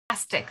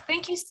Fantastic.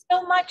 Thank you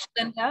so much,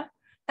 Linda.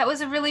 That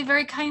was a really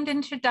very kind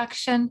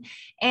introduction.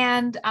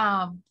 And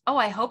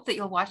I hope that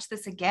you'll watch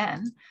this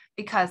again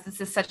because this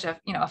is such a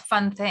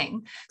fun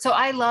thing. So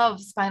I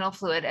love spinal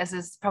fluid, as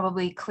is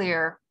probably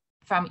clear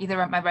from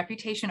either my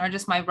reputation or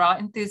just my raw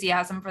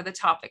enthusiasm for the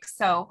topic.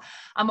 So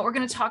what we're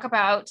going to talk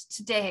about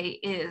today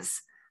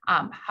is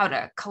how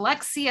to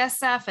collect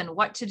CSF and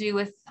what to do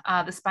with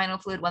the spinal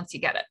fluid once you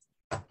get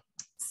it.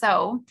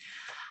 So,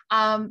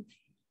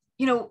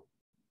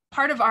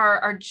 part of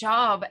our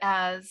job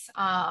as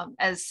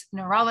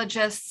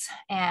neurologists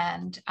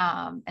and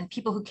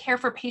people who care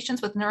for patients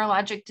with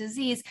neurologic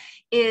disease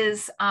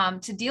is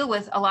to deal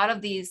with a lot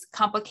of these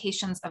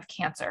complications of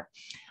cancer.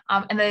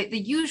 And the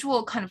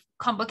usual kind of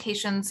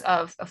complications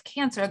of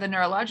cancer, the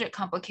neurologic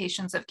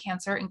complications of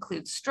cancer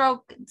include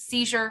stroke,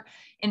 seizure,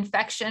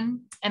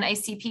 infection, an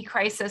ICP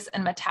crisis,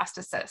 and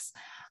metastasis.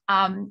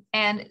 And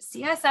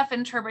CSF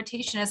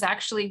interpretation is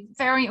actually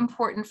very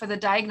important for the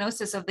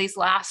diagnosis of these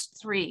last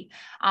three,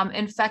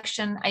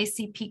 infection,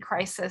 ICP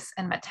crisis,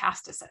 and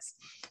metastasis.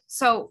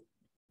 So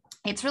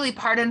it's really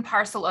part and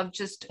parcel of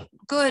just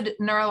good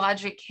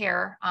neurologic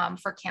care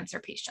for cancer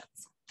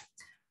patients.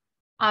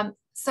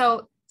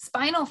 So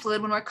spinal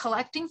fluid, when we're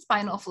collecting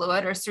spinal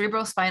fluid or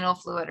cerebrospinal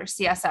fluid or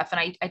CSF,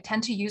 and I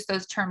tend to use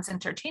those terms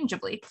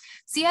interchangeably,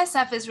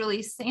 CSF is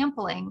really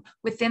sampling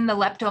within the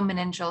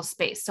leptomeningeal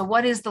space. So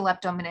what is the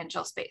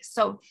leptomeningeal space?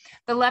 So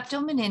the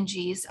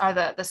leptomeninges are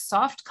the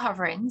soft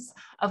coverings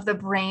of the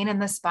brain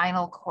and the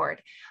spinal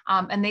cord,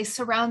 and they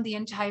surround the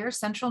entire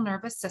central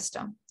nervous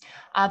system.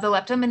 The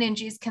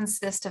leptomeninges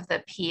consist of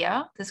the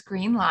pia, this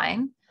green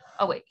line.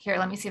 Oh wait, here,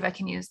 let me see if I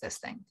can use this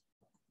thing.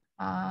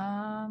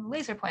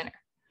 Laser pointer.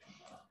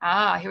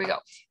 Here we go.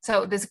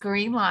 So this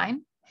green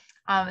line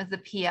is the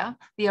pia,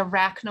 the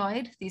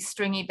arachnoid, these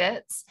stringy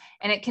bits,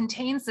 and it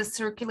contains the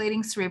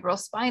circulating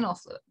cerebrospinal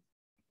fluid.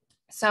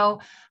 So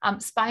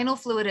spinal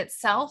fluid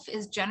itself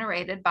is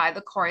generated by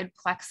the choroid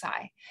plexi.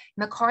 And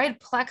the choroid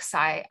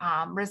plexi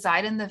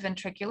reside in the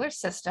ventricular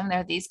system.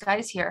 They're these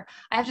guys here.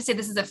 I have to say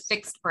this is a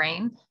fixed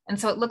brain. And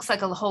so it looks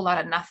like a whole lot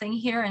of nothing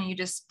here. And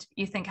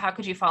you think, how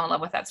could you fall in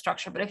love with that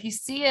structure? But if you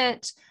see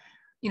it,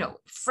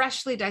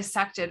 freshly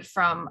dissected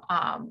from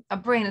a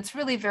brain, it's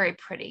really very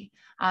pretty.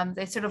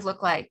 They sort of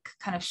look like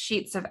kind of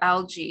sheets of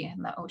algae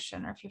in the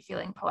ocean, or if you're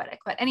feeling poetic.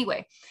 But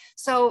anyway,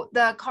 so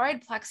the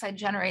choroid plexi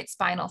generate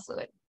spinal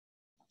fluid.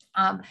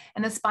 And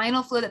the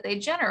spinal fluid that they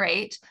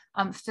generate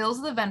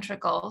fills the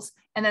ventricles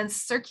and then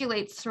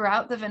circulates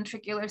throughout the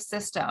ventricular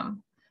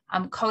system,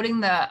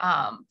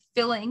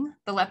 filling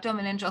the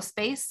leptomeningeal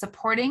space,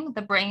 supporting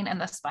the brain and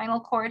the spinal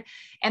cord,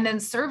 and then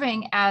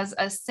serving as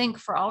a sink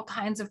for all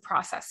kinds of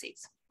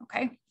processes,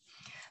 okay?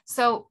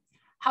 So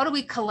how do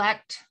we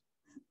collect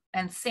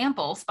and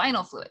sample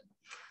spinal fluid?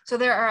 So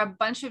there are a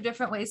bunch of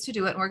different ways to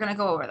do it, and we're gonna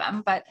go over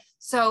them. But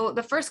so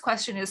the first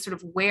question is sort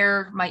of,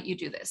 where might you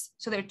do this?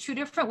 So there are two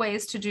different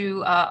ways to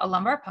do a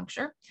lumbar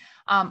puncture.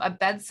 A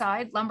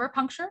bedside lumbar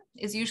puncture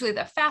is usually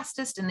the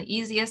fastest and the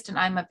easiest, and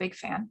I'm a big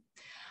fan.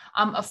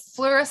 A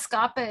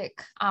fluoroscopic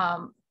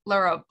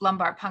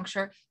lumbar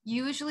puncture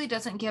usually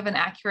doesn't give an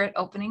accurate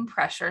opening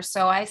pressure.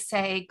 So I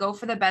say go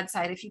for the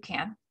bedside if you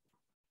can.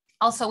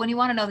 Also, when you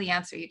want to know the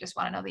answer, you just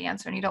want to know the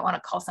answer and you don't want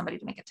to call somebody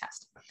to make a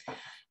test.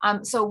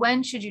 So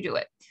when should you do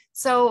it?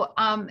 So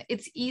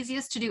it's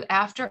easiest to do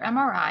after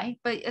MRI,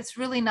 but it's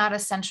really not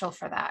essential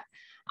for that.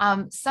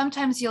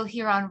 Sometimes you'll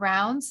hear on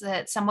rounds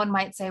that someone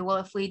might say, well,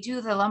 if we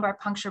do the lumbar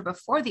puncture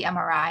before the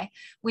MRI,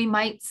 we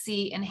might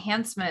see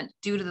enhancement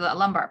due to the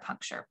lumbar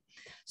puncture.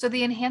 So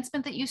the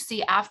enhancement that you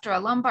see after a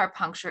lumbar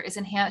puncture is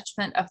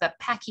enhancement of the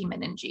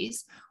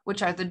pachymeninges,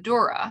 which are the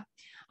dura,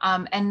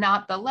 and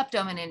not the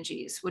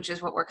leptomeninges, which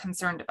is what we're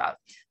concerned about.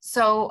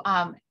 So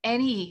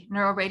any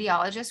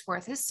neuroradiologist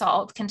worth his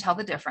salt can tell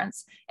the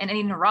difference, and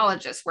any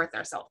neurologist worth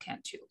their salt can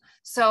too.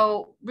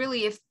 So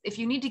really, if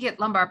you need to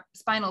get lumbar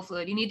spinal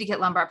fluid, you need to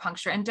get lumbar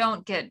puncture, and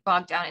don't get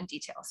bogged down in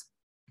details.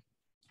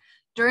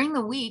 During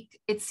the week,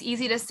 it's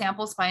easy to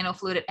sample spinal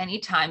fluid at any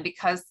time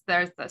because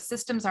the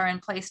systems are in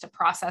place to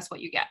process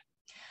what you get.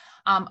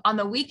 On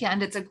the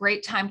weekend, it's a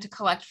great time to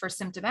collect for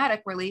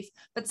symptomatic relief,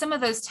 but some of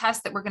those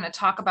tests that we're going to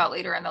talk about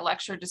later in the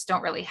lecture just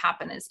don't really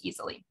happen as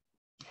easily.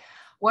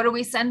 What are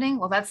we sending?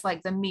 Well, that's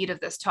like the meat of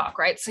this talk,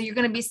 right? So you're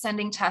going to be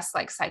sending tests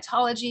like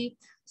cytology,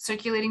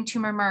 circulating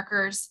tumor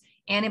markers,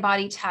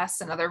 antibody tests,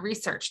 and other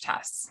research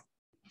tests.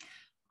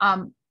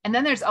 And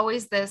then there's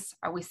always this,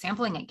 are we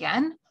sampling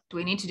again? Do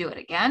we need to do it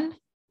again?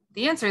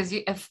 The answer is,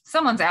 if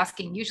someone's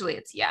asking, usually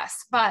it's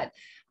yes. But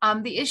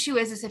the issue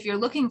is if you're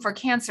looking for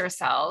cancer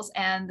cells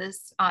and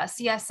this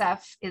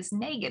CSF is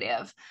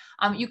negative,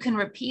 you can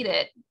repeat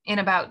it in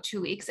about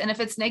 2 weeks. And if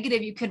it's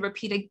negative, you could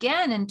repeat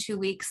again in 2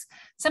 weeks.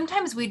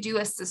 Sometimes we do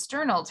a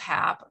cisternal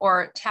tap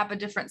or tap a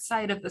different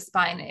side of the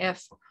spine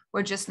if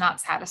we're just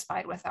not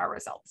satisfied with our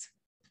results.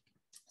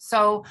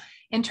 So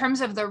in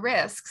terms of the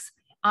risks,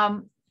 I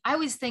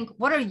always think,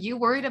 what are you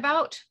worried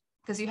about?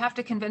 Because you have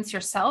to convince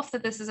yourself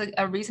that this is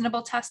a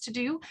reasonable test to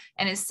do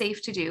and is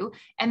safe to do.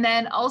 And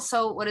then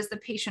also, what is the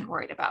patient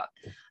worried about?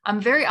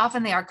 Very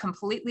often they are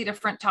completely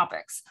different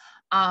topics.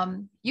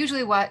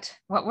 Usually what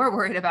we're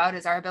worried about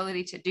is our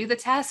ability to do the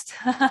test.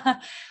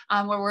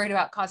 We're worried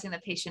about causing the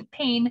patient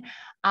pain,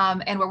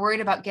 and we're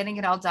worried about getting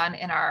it all done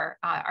in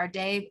our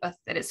day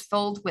that is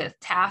filled with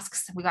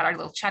tasks. We got our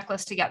little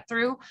checklist to get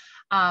through,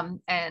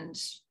 and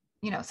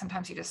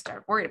sometimes you just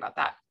start worried about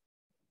that.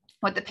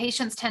 What the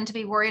patients tend to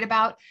be worried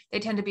about, they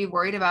tend to be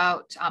worried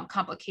about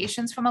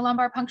complications from a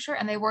lumbar puncture,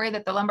 and they worry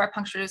that the lumbar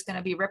puncture is going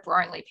to be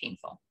rip-roaringly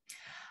painful.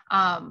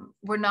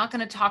 We're not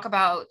going to talk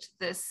about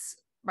this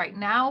right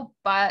now,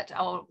 but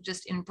I'll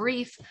just in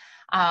brief,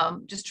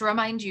 just to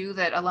remind you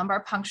that a lumbar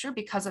puncture,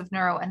 because of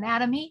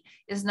neuroanatomy,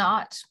 is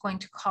not going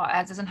to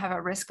cause, doesn't have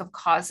a risk of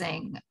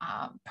causing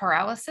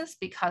paralysis,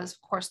 because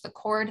of course the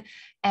cord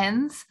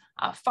ends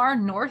far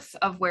north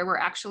of where we're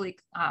actually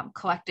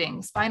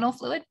collecting spinal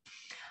fluid.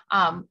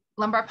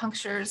 Lumbar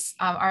punctures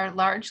are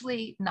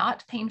largely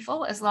not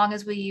painful as long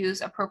as we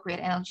use appropriate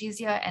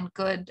analgesia and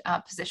good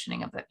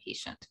positioning of the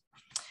patient.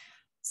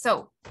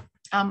 So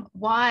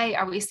why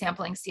are we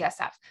sampling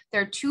CSF?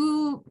 There are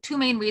two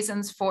main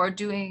reasons for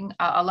doing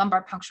a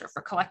lumbar puncture,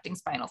 for collecting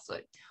spinal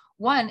fluid.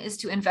 One is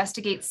to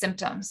investigate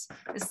symptoms.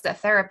 This is a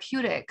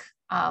therapeutic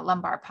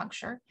lumbar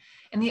puncture.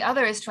 And the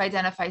other is to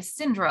identify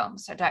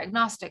syndromes, a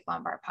diagnostic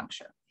lumbar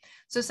puncture.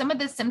 So some of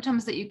the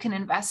symptoms that you can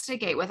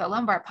investigate with a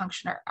lumbar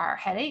puncture are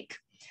headache,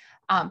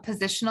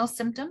 positional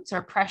symptoms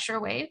or pressure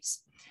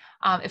waves,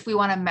 if we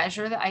want to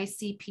measure the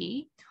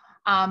ICP.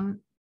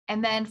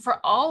 And then for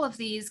all of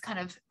these kind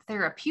of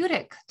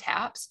therapeutic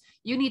taps,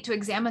 you need to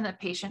examine the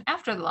patient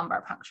after the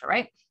lumbar puncture,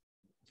 right?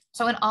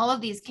 So in all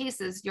of these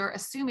cases, you're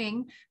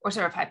assuming or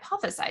sort of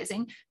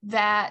hypothesizing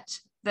that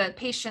the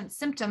patient's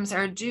symptoms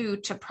are due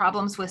to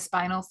problems with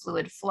spinal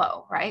fluid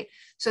flow, right?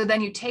 So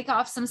then you take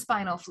off some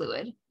spinal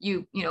fluid,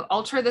 you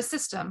alter the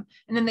system,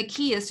 and then the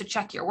key is to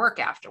check your work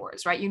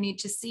afterwards, right? You need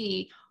to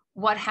see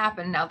what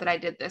happened now that I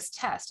did this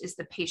test. Is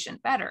the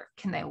patient better?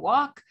 Can they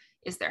walk?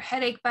 Is their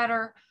headache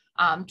better?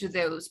 Do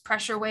those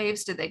pressure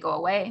waves, did they go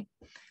away?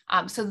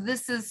 So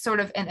this is sort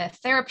of in a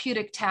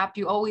therapeutic tap,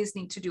 you always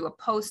need to do a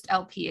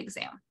post-LP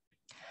exam.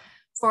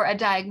 For a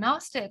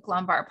diagnostic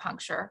lumbar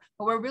puncture,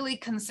 what we're really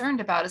concerned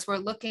about is we're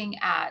looking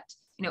at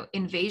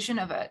invasion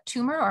of a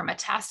tumor or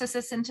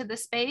metastasis into the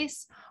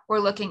space. We're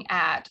looking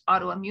at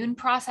autoimmune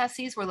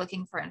processes. We're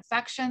looking for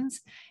infections.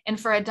 And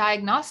for a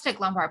diagnostic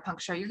lumbar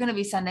puncture, you're going to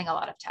be sending a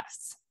lot of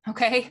tests.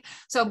 Okay,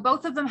 so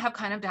both of them have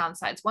kind of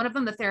downsides. One of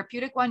them, the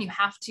therapeutic one, you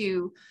have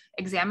to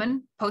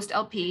examine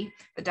post-LP.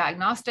 The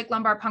diagnostic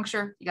lumbar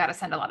puncture, you got to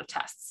send a lot of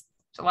tests.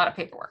 It's a lot of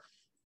paperwork.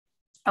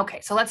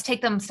 Okay, so let's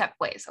take them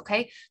stepways.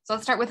 Okay, so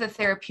let's start with the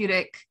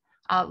therapeutic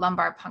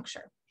lumbar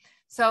puncture.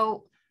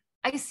 So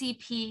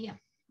ICP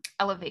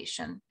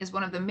elevation is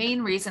one of the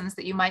main reasons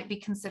that you might be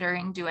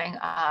considering doing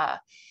a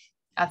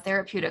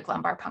therapeutic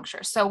lumbar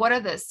puncture. So what are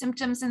the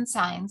symptoms and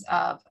signs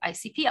of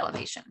ICP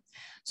elevation?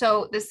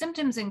 So the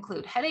symptoms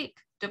include headache,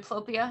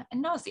 diplopia,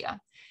 and nausea.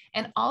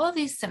 And all of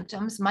these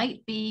symptoms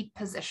might be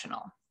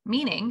positional,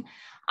 meaning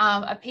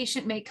a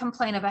patient may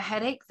complain of a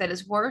headache that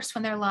is worse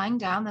when they're lying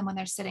down than when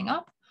they're sitting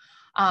up,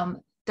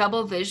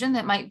 double vision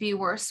that might be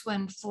worse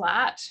when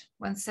flat,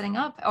 when sitting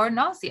up, or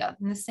nausea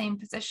in the same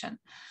position.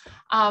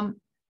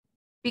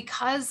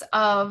 Because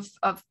of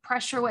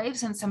pressure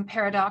waves and some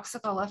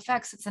paradoxical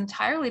effects, it's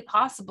entirely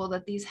possible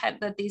that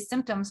these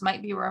symptoms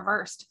might be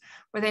reversed,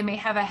 where they may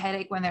have a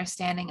headache when they're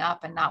standing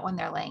up and not when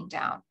they're laying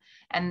down,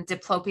 and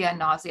diplopia and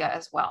nausea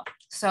as well.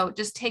 So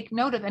just take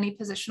note of any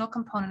positional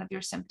component of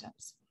your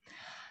symptoms.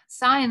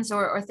 Signs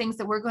or things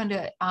that we're going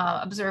to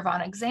observe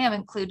on exam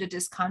include a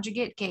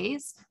disconjugate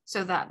gaze,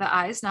 so that the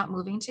eyes not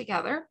moving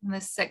together in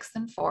the sixth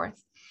and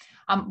fourth.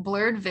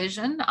 Blurred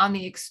vision on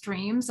the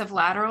extremes of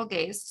lateral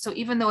gaze. So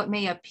even though it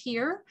may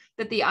appear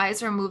that the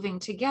eyes are moving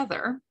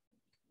together,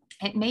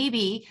 it may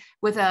be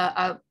with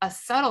a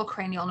subtle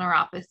cranial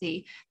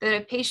neuropathy that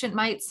a patient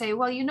might say,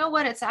 well, you know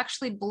what, it's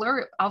actually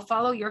blurry. I'll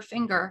follow your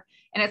finger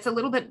and it's a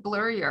little bit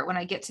blurrier when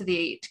I get to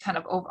the kind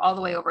of all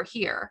the way over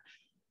here.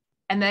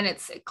 And then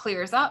it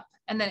clears up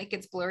and then it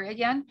gets blurry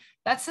again.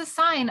 That's a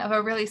sign of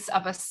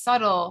a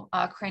subtle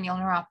cranial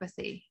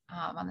neuropathy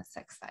on the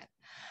sixth side.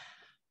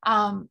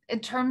 In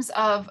terms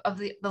of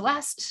the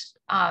last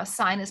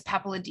sign is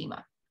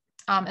papilledema.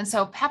 And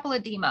so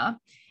papilledema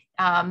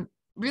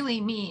really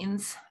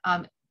means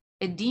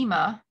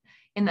edema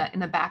in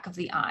the back of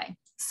the eye.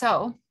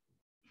 So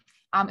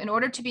in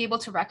order to be able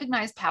to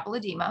recognize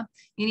papilledema,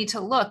 you need to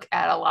look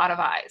at a lot of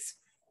eyes.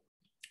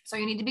 So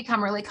you need to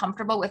become really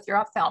comfortable with your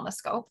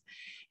ophthalmoscope.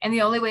 And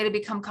the only way to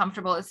become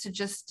comfortable is to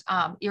just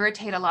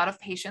irritate a lot of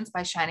patients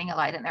by shining a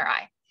light in their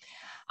eye.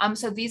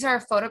 So these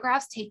are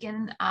photographs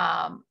taken,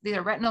 these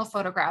are retinal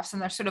photographs,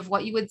 and they're sort of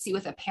what you would see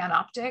with a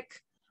panoptic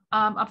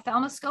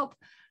ophthalmoscope.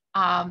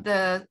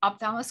 The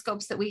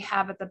ophthalmoscopes that we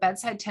have at the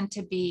bedside tend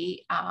to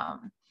be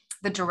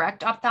the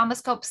direct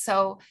ophthalmoscope.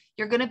 So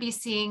you're going to be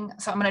seeing,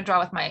 so I'm going to draw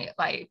with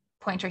my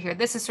pointer here.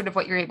 This is sort of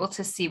what you're able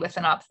to see with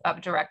a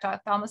direct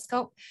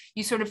ophthalmoscope.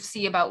 You sort of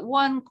see about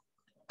one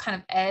kind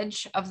of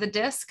edge of the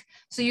disc.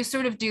 So you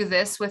sort of do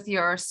this with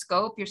your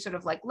scope. You're sort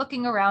of like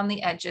looking around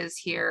the edges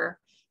here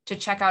to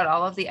check out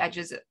all of the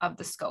edges of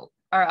the scope.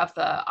 or of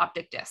the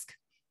optic disc.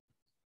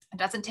 It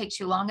doesn't take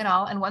too long at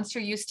all. And once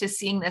you're used to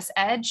seeing this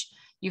edge,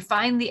 you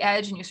find the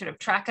edge and you sort of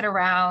track it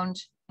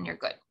around and you're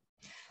good.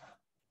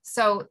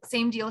 So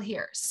same deal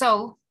here.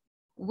 So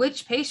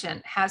which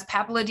patient has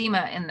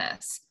papilledema in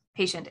this?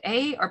 Patient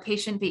A or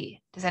patient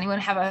B? Does anyone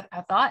have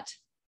a thought?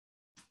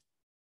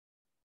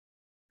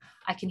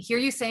 I can hear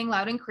you saying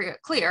loud and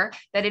clear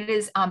that it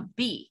is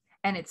B,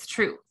 and it's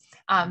true.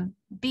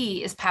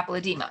 B is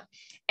papilledema.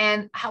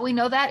 And how we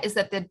know that is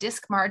that the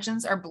disc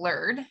margins are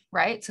blurred,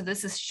 right? So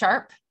this is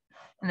sharp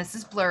and this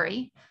is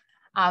blurry.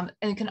 And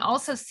you can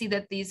also see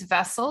that these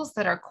vessels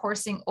that are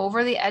coursing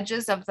over the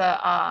edges of the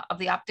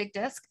optic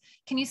disc,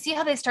 can you see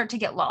how they start to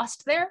get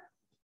lost there?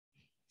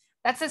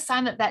 That's a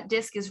sign that that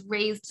disc is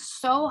raised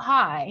so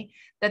high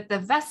that the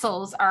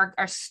vessels are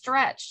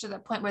stretched to the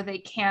point where they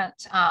can't,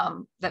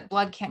 that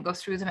blood can't go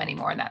through them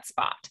anymore in that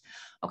spot.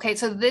 Okay,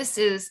 so this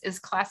is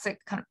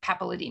classic kind of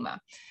papilledema.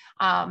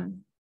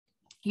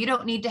 You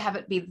don't need to have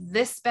it be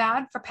this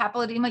bad for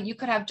papilledema. You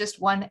could have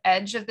just one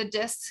edge of the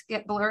disc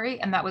get blurry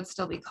and that would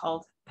still be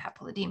called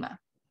papilledema.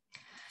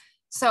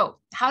 So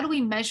how do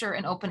we measure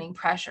an opening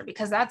pressure?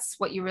 Because that's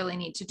what you really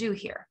need to do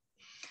here.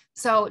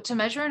 So to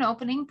measure an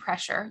opening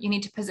pressure, you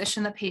need to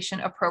position the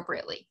patient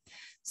appropriately.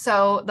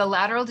 So the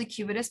lateral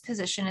decubitus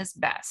position is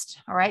best,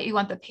 all right? You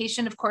want the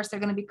patient, of course, they're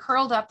gonna be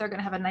curled up. They're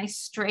gonna have a nice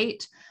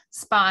straight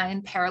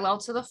spine parallel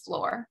to the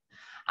floor.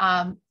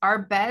 Our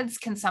beds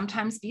can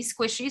sometimes be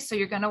squishy, so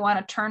you're gonna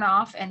wanna turn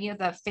off any of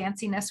the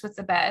fanciness with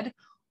the bed,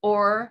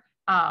 or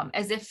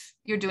as if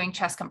you're doing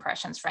chest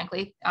compressions,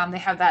 frankly. They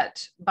have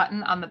that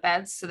button on the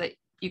beds so that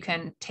you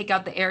can take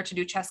out the air to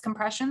do chest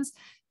compressions.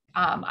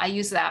 I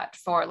use that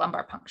for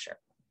lumbar puncture.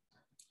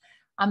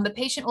 The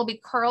patient will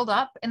be curled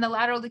up in the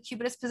lateral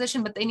decubitus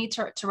position, but they need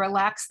to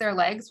relax their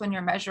legs when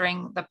you're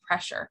measuring the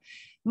pressure,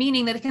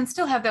 meaning that they can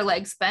still have their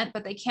legs bent,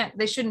 but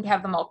they shouldn't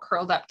have them all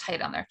curled up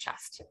tight on their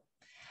chest.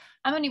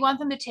 And you want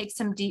them to take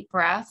some deep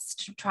breaths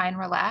to try and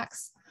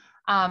relax.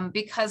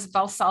 Because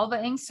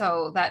Valsalvaing,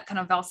 so that kind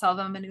of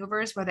Valsalva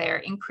maneuvers where they're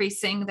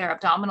increasing their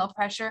abdominal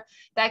pressure,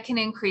 that can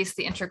increase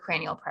the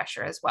intracranial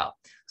pressure as well.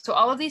 So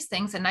all of these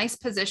things, a nice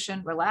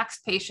position,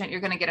 relaxed patient,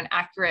 you're going to get an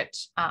accurate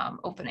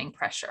opening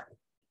pressure.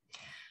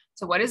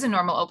 So what is a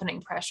normal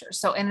opening pressure?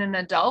 So in an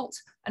adult,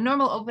 a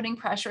normal opening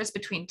pressure is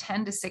between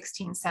 10 to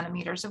 16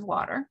 centimeters of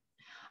water.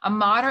 A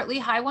moderately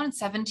high one,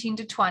 17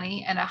 to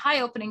 20, and a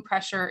high opening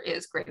pressure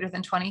is greater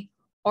than 20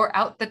 or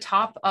out the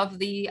top of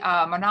the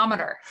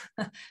manometer.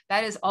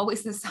 That is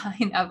always the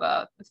sign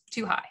of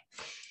too high.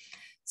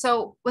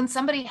 So when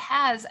somebody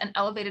has an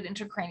elevated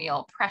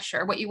intracranial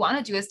pressure, what you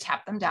want to do is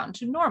tap them down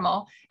to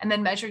normal and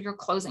then measure your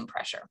closing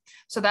pressure.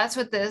 So that's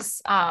what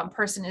this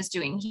person is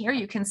doing here.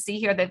 You can see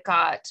here they've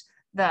got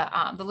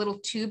the little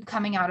tube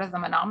coming out of the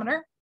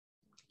manometer.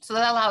 So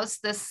that allows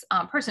this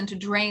person to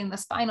drain the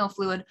spinal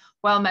fluid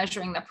while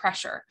measuring the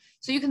pressure.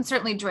 So you can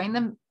certainly drain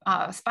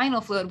the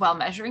spinal fluid while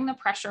measuring the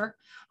pressure,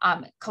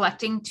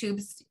 collecting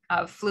tubes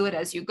of fluid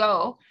as you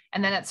go,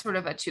 and then it's sort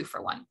of a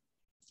 2-for-1.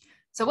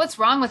 So what's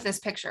wrong with this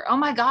picture? Oh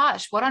my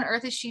gosh, what on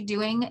earth is she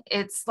doing?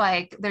 It's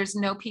like there's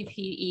no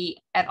PPE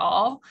at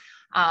all.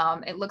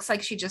 It looks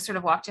like she just sort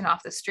of walked in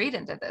off the street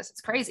and did this.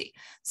 It's crazy.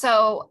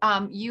 So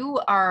you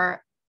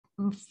are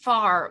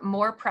far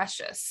more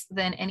precious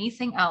than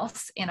anything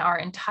else in our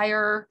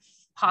entire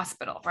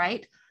hospital,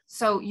 right?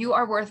 So you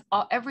are worth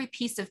every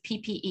piece of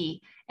PPE,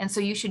 and so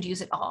you should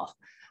use it all.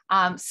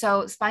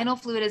 So spinal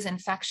fluid is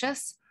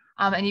infectious,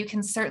 and you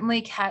can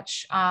certainly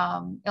catch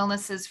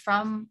illnesses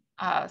from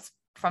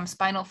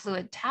spinal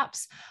fluid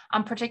taps,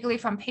 particularly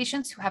from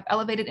patients who have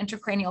elevated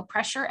intracranial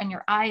pressure and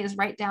your eye is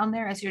right down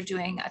there as you're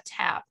doing a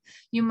tap.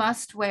 You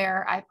must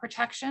wear eye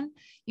protection.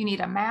 You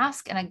need a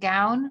mask and a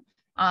gown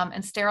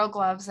and sterile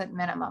gloves at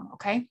minimum,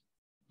 okay?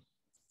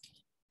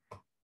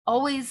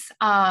 Always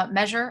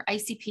measure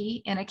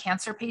ICP in a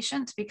cancer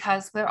patient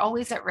because they're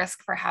always at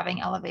risk for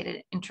having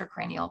elevated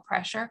intracranial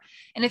pressure.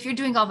 And if you're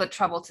doing all the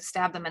trouble to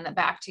stab them in the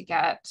back to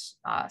get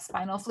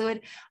spinal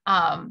fluid,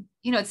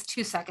 you know, it's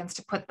 2 seconds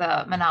to put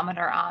the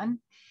manometer on.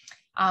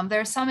 There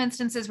are some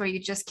instances where you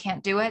just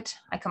can't do it.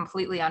 I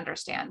completely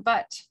understand,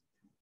 but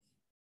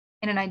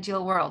in an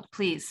ideal world,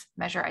 please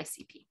measure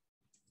ICP.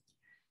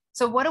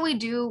 So what do we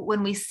do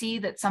when we see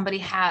that somebody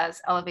has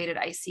elevated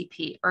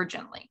ICP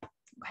urgently?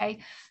 Okay,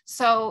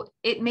 so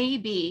it may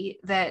be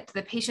that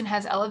the patient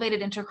has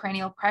elevated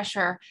intracranial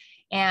pressure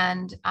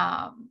and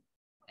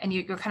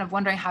you're kind of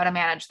wondering how to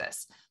manage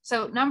this.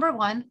 So number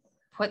one,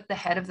 put the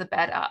head of the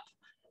bed up.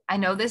 I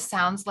know this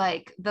sounds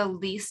like the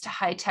least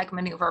high-tech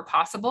maneuver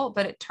possible,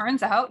 but it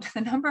turns out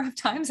the number of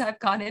times I've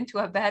gone into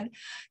a bed,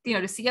 you know,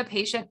 to see a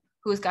patient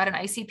who's got an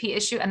ICP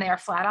issue and they are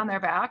flat on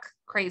their back,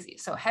 crazy.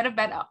 So head of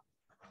bed up.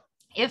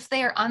 If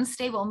they are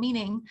unstable,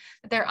 meaning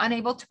that they're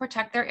unable to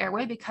protect their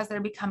airway because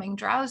they're becoming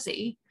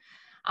drowsy,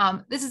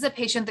 this is a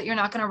patient that you're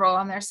not going to roll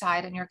on their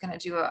side and you're going to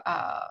do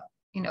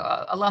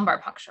a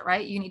lumbar puncture,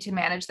 right? You need to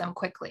manage them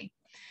quickly.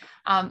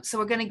 So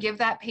we're going to give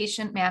that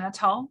patient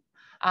mannitol,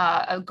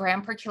 1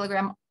 gram per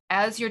kilogram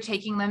as you're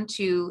taking them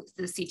to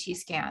the CT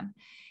scan.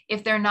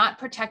 If they're not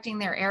protecting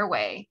their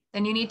airway,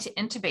 then you need to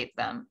intubate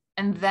them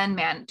and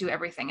then do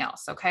everything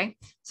else, okay?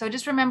 So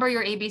just remember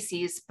your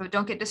ABCs, but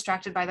don't get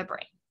distracted by the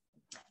brain.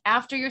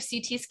 After your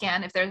CT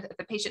scan, if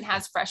the patient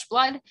has fresh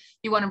blood,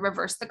 you want to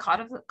reverse the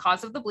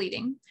cause of the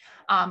bleeding,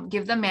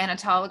 give them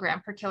mannitol, a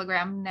gram per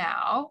kilogram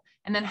now,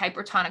 and then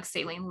hypertonic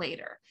saline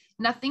later.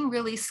 Nothing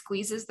really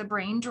squeezes the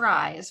brain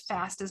dry as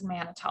fast as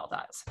mannitol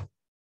does.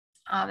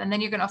 And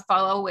then you're going to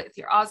follow with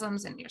your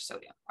osms and your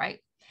sodium, right?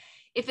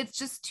 If it's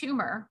just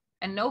tumor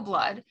and no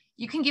blood,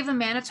 you can give them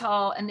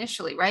mannitol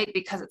initially, right?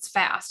 Because it's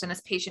fast and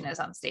this patient is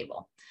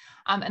unstable.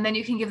 And then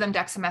you can give them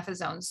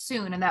dexamethasone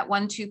soon, and that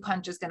 1-2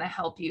 punch is going to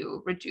help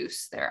you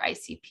reduce their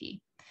ICP.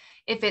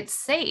 If it's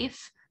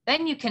safe,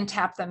 then you can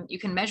tap them, you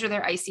can measure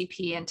their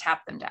ICP and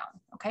tap them down,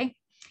 okay?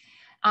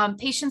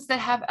 Patients that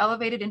have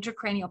elevated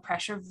intracranial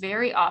pressure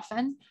very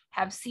often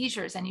have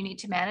seizures, and you need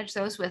to manage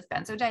those with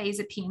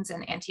benzodiazepines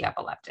and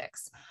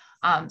antiepileptics.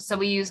 So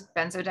we use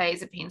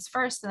benzodiazepines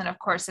first, and then of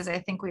course, as I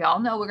think we all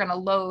know, we're going to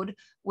load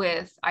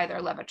with either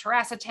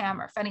levetiracetam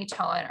or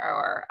phenytoin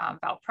or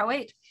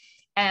valproate.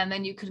 And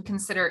then you could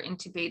consider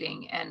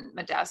intubating and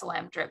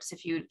midazolam drips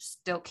if you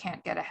still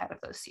can't get ahead of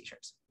those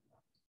seizures.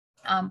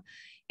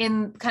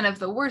 In kind of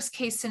the worst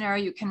case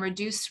scenario, you can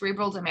reduce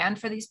cerebral demand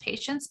for these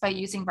patients by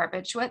using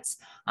barbiturates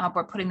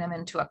or putting them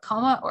into a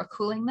coma or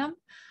cooling them.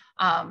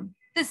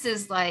 This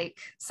is like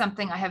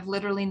something I have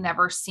literally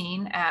never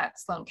seen at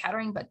Sloan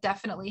Kettering, but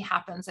definitely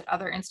happens at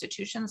other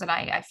institutions. And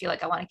I feel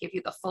like I want to give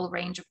you the full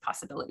range of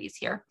possibilities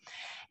here.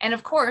 And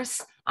of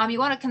course, you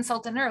want to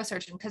consult a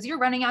neurosurgeon because you're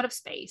running out of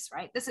space,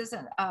 right? This is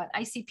an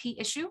ICP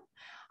issue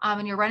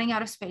and you're running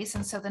out of space.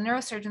 And so the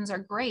neurosurgeons are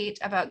great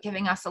about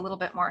giving us a little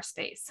bit more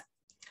space.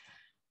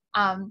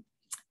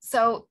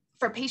 So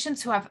for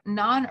patients who have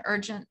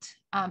non-urgent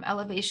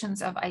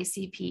elevations of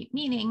ICP,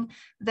 meaning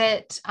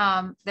that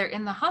they're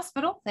in the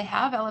hospital, they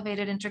have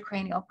elevated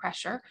intracranial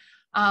pressure,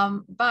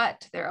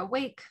 but they're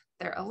awake,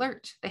 they're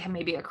alert, they have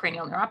maybe a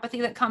cranial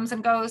neuropathy that comes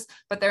and goes,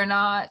 but they're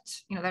not,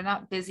 they're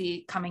not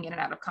busy coming in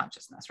and out of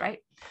consciousness, right?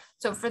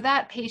 So for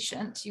that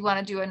patient, you want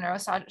to do a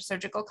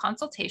neurosurgical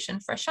consultation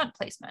for a shunt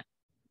placement.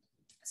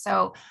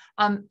 So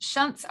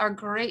shunts are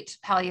great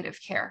palliative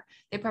care.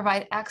 They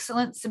provide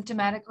excellent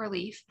symptomatic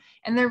relief,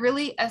 and they're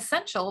really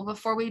essential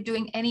before we're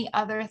doing any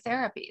other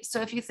therapies.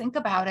 So if you think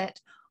about it,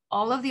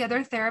 all of the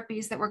other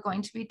therapies that we're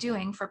going to be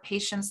doing for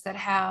patients that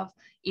have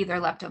either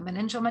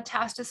leptomeningeal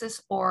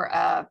metastasis or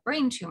a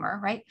brain tumor,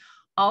 right?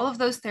 All of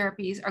those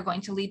therapies are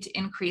going to lead to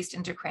increased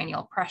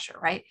intracranial pressure,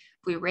 right?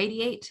 If we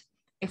radiate,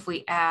 if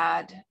we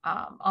add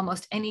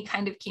almost any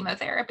kind of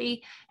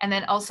chemotherapy, and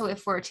then also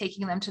if we're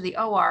taking them to the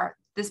OR,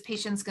 this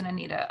patient's going to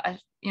need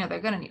they're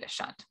going to need a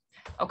shunt.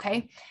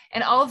 Okay.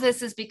 And all of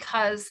this is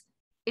because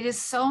it is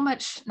so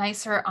much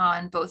nicer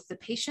on both the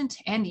patient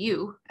and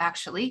you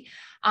actually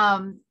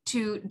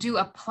to do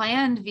a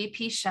planned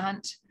VP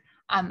shunt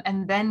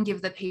and then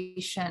give the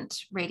patient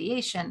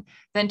radiation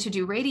than to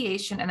do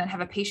radiation and then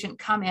have a patient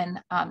come in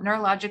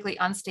neurologically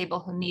unstable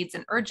who needs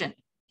an urgent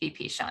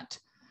VP shunt.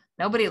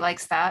 Nobody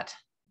likes that.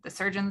 The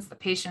surgeons, the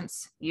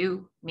patients,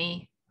 you,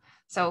 me.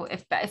 So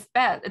it's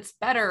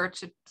better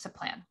to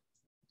plan.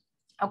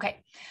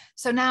 Okay,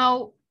 so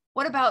now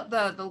what about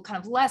the kind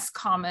of less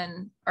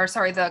common,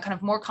 the kind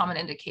of more common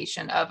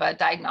indication of a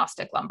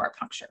diagnostic lumbar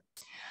puncture?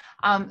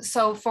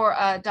 So for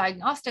a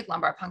diagnostic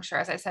lumbar puncture,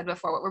 as I said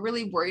before, what we're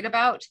really worried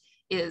about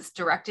is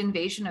direct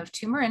invasion of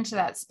tumor into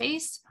that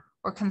space.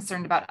 We're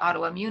concerned about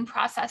autoimmune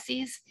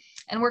processes,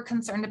 and we're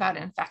concerned about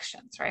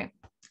infections, right?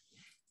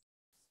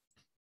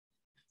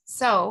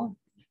 So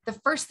the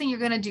first thing you're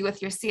going to do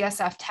with your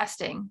CSF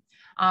testing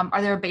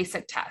are their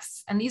basic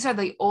tests. And these are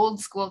the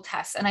old school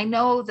tests. And I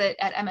know that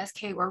at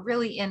MSK, we're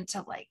really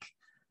into like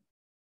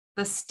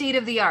the state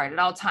of the art at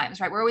all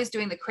times, right? We're always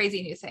doing the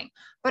crazy new thing,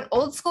 but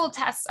old school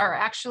tests are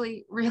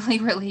actually really,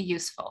 really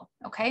useful,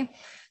 okay?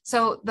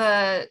 So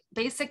the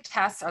basic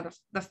tests are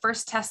the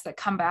first tests that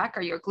come back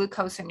are your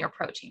glucose and your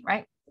protein,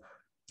 right?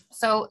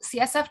 So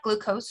CSF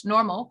glucose,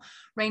 normal,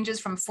 ranges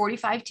from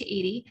 45 to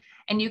 80,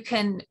 and you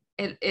can,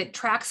 it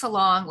tracks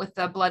along with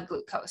the blood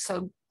glucose.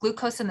 So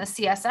glucose in the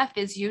CSF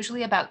is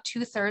usually about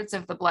 2/3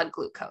 of the blood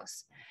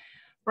glucose.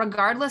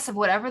 Regardless of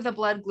whatever the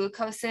blood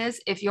glucose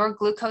is, if your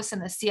glucose in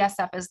the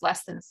CSF is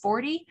less than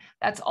 40,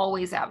 that's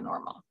always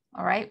abnormal,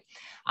 all right?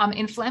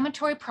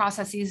 Inflammatory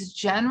processes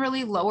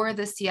generally lower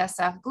the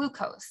CSF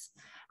glucose,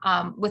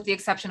 with the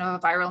exception of a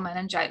viral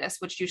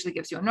meningitis, which usually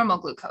gives you a normal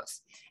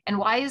glucose. And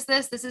why is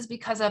this? This is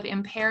because of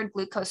impaired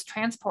glucose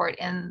transport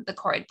in the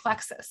choroid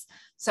plexus.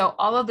 So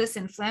all of this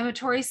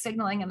inflammatory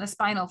signaling in the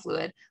spinal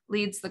fluid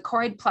leads the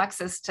choroid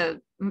plexus to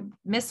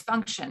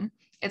misfunction.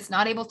 It's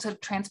not able to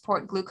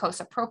transport glucose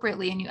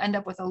appropriately, and you end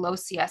up with a low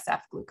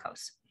CSF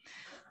glucose.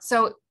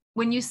 So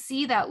when you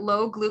see that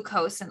low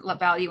glucose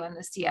value in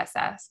the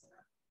CSF,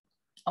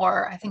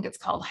 or I think it's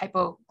called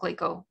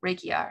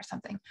hypoglycemia or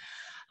something,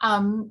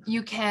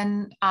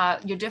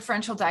 your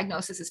differential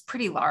diagnosis is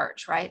pretty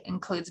large, right?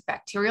 Includes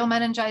bacterial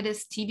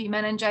meningitis, TB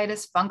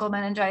meningitis, fungal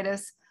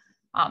meningitis,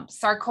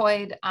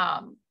 sarcoid,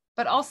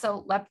 but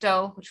also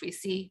lepto, which we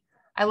see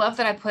I love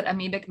that I put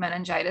amoebic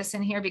meningitis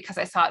in here because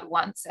I saw it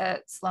once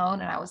at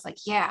Sloan and I was like,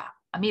 yeah,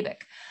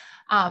 amoebic.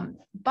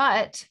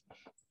 But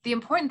the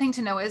important thing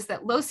to know is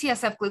that low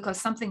CSF glucose,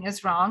 something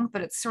is wrong,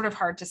 but it's sort of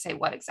hard to say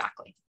what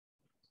exactly,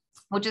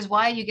 which is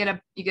why you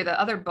get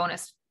the other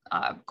bonus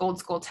gold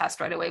school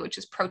test right away, which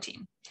is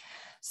protein.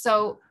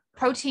 So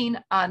protein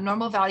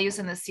normal values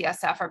in the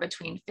CSF are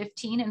between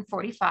 15 and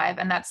 45,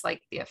 and that's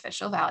like the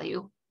official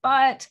value.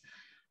 But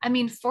I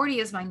mean, 40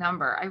 is my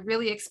number. I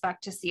really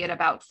expect to see it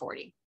about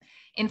 40.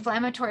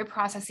 Inflammatory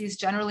processes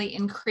generally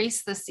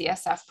increase the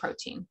CSF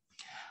protein.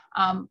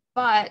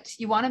 But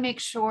you want to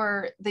make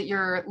sure that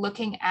you're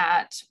looking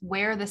at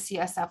where the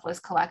CSF was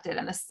collected,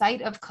 and the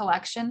site of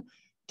collection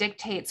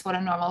dictates what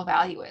a normal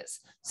value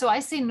is. So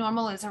I say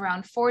normal is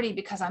around 40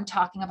 because I'm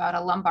talking about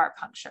a lumbar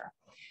puncture.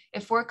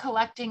 If we're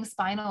collecting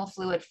spinal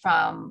fluid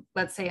from,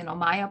 let's say, an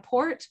Ommaya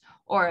port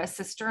or a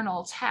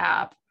cisternal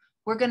tap,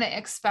 we're going to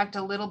expect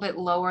a little bit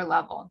lower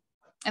level.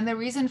 And the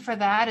reason for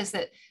that is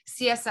that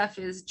CSF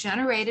is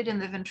generated in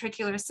the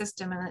ventricular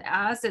system, and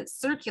as it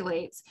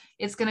circulates,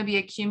 it's going to be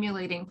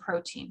accumulating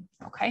protein,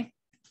 okay?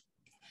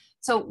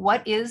 So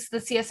what is the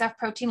CSF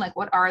protein? Like,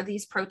 what are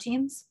these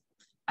proteins?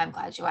 I'm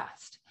glad you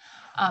asked.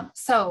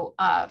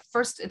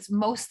 First, it's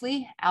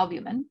mostly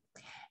albumin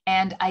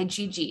and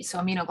IgG, so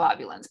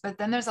immunoglobulins, but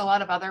then there's a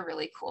lot of other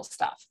really cool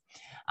stuff,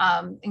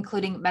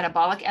 including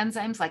metabolic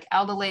enzymes like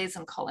aldolase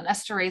and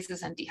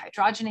cholinesterases and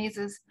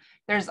dehydrogenases.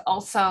 There's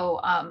also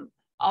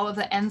all of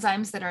the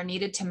enzymes that are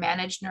needed to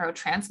manage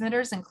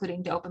neurotransmitters,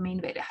 including dopamine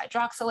beta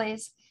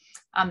hydroxylase.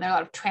 There are a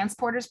lot of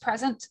transporters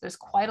present. There's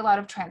quite a lot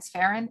of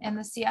transferrin in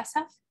the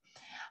CSF,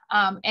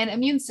 and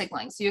immune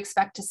signaling. So you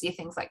expect to see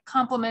things like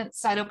complement,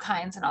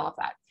 cytokines, and all of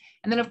that.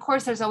 And then of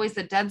course, there's always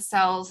the dead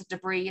cells,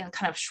 debris, and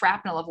kind of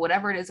shrapnel of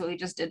whatever it is that we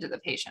just did to the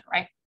patient,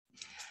 right?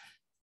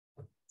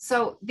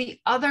 So the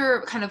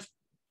other kind of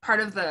part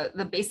of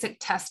the basic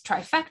test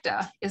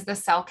trifecta is the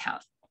cell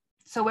count.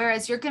 So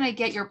whereas you're going to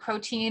get your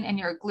protein and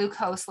your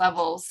glucose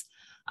levels,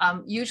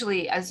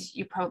 usually, as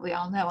you probably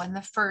all know, in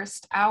the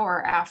first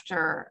hour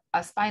after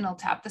a spinal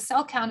tap, the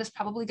cell count is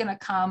probably going to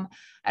come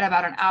at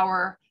about an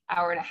hour,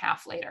 hour and a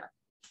half later.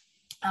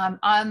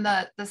 On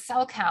the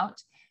cell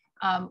count,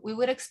 we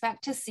would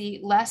expect to see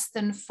less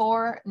than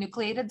 4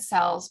 nucleated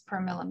cells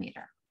per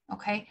millimeter,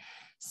 okay?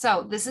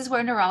 So this is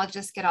where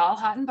neurologists get all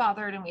hot and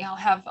bothered, and we all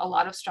have a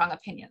lot of strong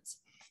opinions.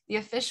 The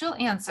official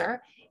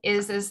answer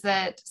is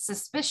that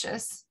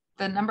suspicious,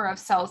 the number of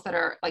cells that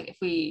are like,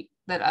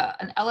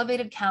 an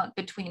elevated count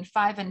between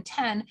 5 and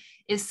 10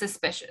 is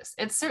suspicious.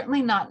 It's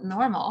certainly not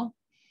normal,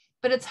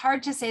 but it's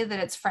hard to say that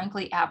it's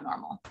frankly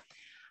abnormal.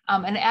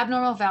 An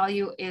abnormal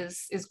value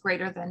is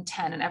greater than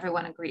 10, and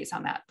everyone agrees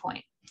on that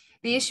point.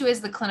 The issue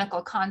is the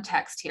clinical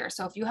context here.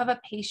 So if you have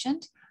a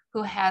patient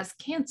who has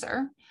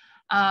cancer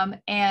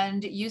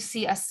and you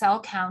see a cell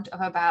count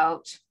of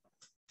about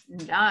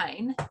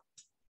 9,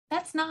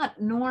 that's not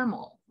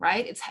normal,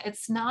 right?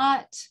 It's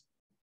not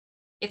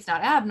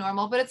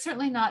abnormal, but it's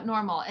certainly not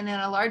normal. And in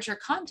a larger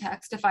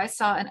context, if I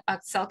saw a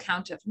cell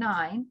count of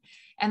 9,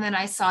 and then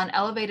I saw an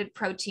elevated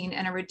protein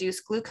and a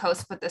reduced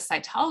glucose, but the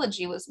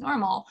cytology was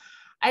normal,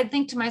 I'd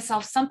think to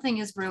myself, something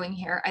is brewing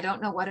here. I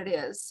don't know what it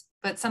is,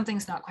 but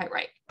something's not quite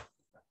right.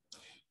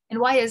 And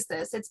why is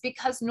this? It's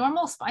because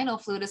normal spinal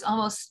fluid is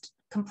almost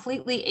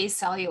completely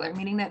acellular,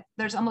 meaning that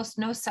there's almost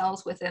no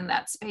cells within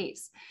that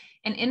space.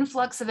 An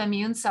influx of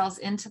immune cells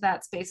into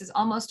that space is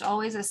almost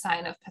always a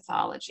sign of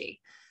pathology.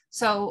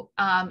 So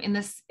in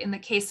the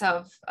case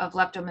of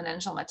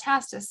leptomeningeal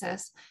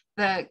metastasis,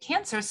 the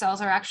cancer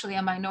cells are actually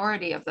a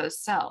minority of those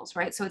cells,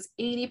 right? So it's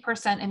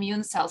 80%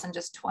 immune cells and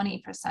just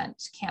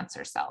 20%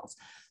 cancer cells.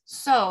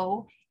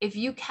 So if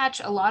you catch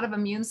a lot of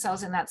immune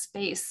cells in that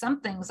space,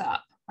 something's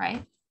up,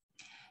 right?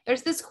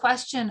 There's this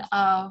question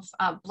of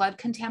blood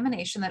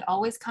contamination that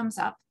always comes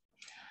up.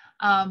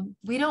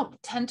 We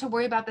don't tend to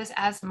worry about this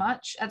as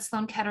much at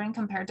Sloan Kettering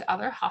compared to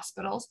other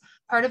hospitals.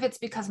 Part of it's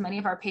because many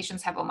of our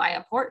patients have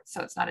Ommaya port,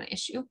 so it's not an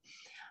issue.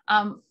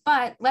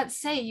 But let's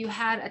say you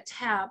had a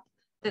tap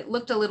that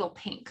looked a little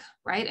pink,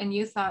 right? And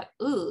you thought,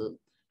 ooh,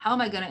 how am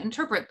I going to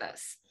interpret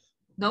this?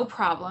 No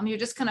problem. You're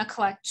just going to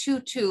collect 2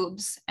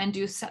 tubes and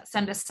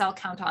send a cell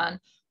count on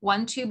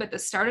 1 tube at the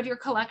start of your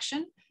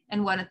collection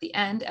and 1 at the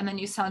end. And then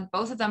you send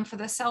both of them for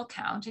the cell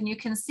count. And you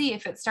can see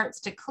if it starts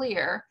to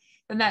clear,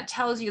 then that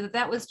tells you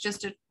that was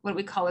just what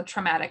we call a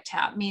traumatic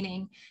tap,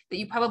 meaning that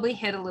you probably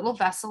hit a little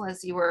vessel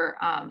as you were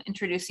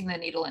introducing the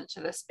needle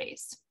into the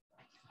space.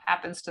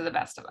 Happens to the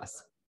best of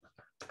us.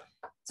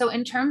 So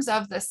in terms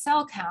of the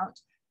cell count,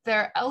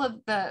 they're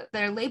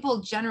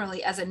labeled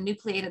generally as a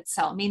nucleated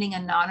cell, meaning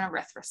a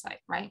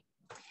non-erythrocyte, right?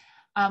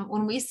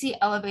 When we see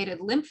elevated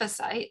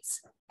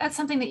lymphocytes, that's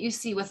something that you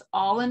see with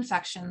all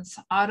infections,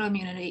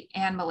 autoimmunity,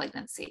 and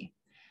malignancy.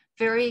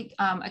 Very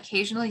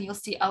occasionally, you'll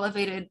see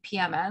elevated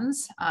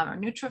PMNs or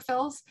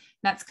neutrophils.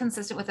 That's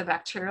consistent with a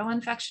bacterial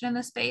infection in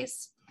the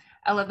space.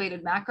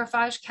 Elevated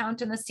macrophage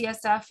count in the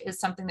CSF is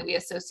something that we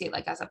associate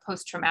like as a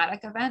post-traumatic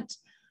event,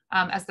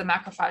 as the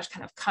macrophage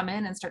kind of come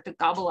in and start to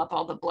gobble up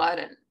all the blood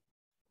and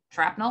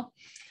shrapnel.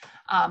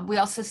 We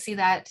also see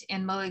that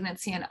in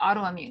malignancy and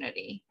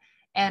autoimmunity.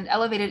 And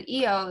elevated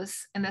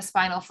EOs in the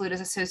spinal fluid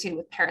is associated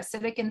with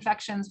parasitic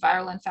infections,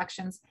 viral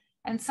infections,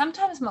 and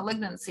sometimes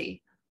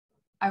malignancy.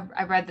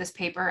 I read this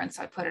paper, and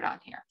so I put it on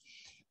here,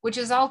 which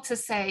is all to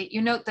say,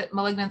 you note that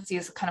malignancy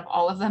is kind of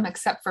all of them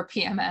except for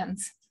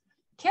PMNs.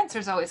 Cancer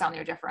is always on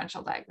your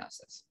differential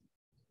diagnosis.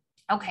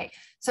 Okay,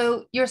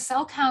 so your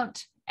cell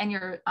count and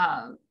your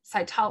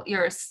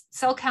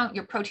cell count,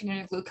 your protein and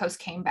your glucose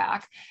came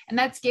back, and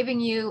that's giving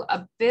you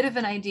a bit of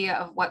an idea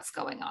of what's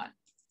going on.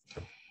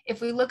 If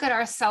we look at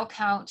our cell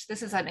count,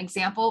 this is an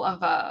example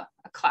of a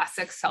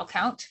classic cell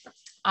count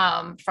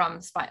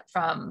from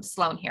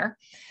Sloan here.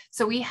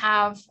 So we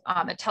have,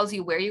 it tells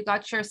you where you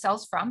got your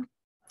cells from.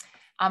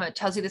 It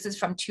tells you this is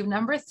from tube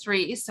number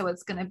 3, so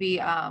it's going to be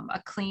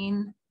a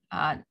clean,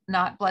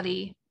 not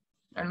bloody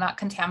or not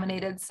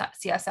contaminated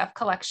CSF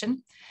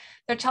collection.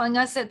 They're telling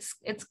us it's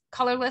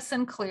colorless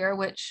and clear,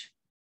 which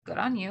good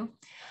on you.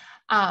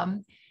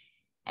 And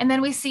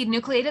then we see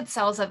nucleated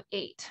cells of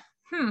 8.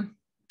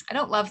 I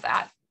don't love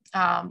that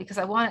because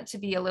I want it to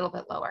be a little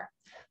bit lower.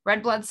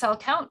 Red blood cell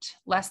count,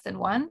 less than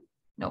 1,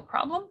 no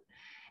problem.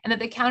 And that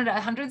they counted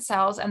 100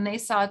 cells and they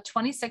saw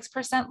 26%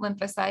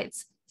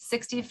 lymphocytes,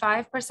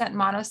 65%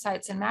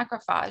 monocytes and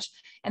macrophage,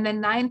 and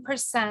then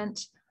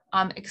 9%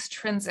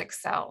 extrinsic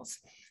cells.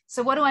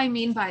 So what do I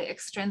mean by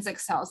extrinsic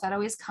cells? That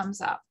always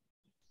comes up.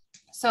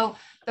 So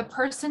the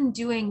person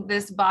doing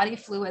this body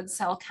fluid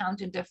cell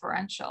count and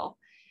differential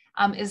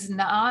is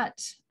not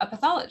a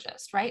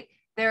pathologist, right?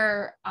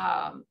 They're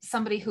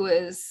somebody who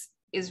is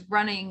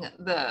running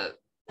the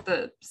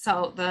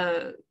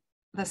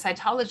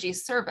cytology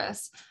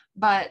service,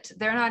 but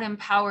they're not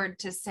empowered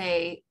to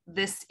say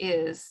this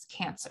is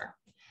cancer.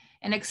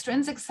 An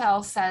extrinsic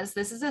cell says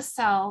this is a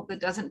cell that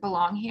doesn't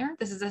belong here.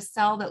 This is a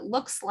cell that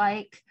looks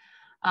like,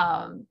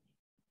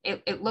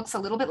 it looks a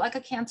little bit like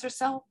a cancer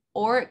cell,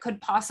 or it could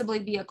possibly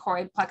be a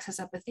choroid plexus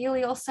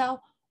epithelial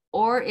cell,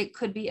 or it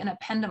could be an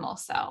ependymal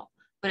cell,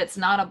 but it's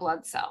not a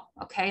blood cell,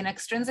 okay? An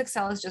extrinsic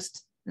cell is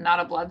just not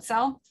a blood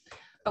cell,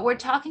 but we're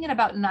talking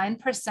about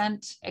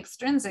 9%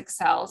 extrinsic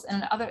cells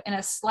and in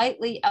a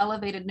slightly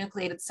elevated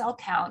nucleated cell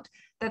count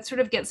that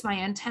sort of gets my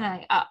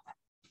antennae up.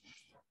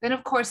 Then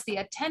of course the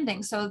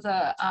attending, so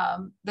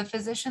the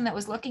physician that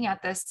was looking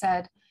at this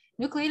said,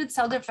 nucleated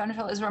cell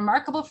differential is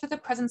remarkable for the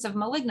presence of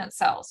malignant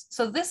cells.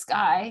 So this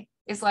guy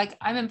is like,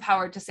 I'm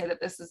empowered to say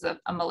that this is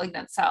a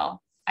malignant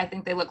cell. I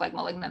think they look like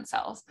malignant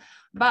cells,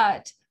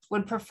 but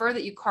would prefer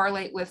that you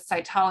correlate with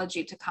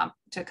cytology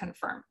to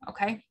confirm,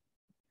 okay?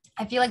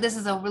 I feel like this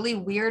is a really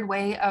weird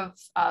way of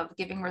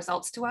giving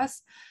results to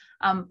us,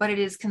 but it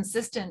is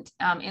consistent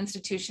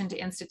institution to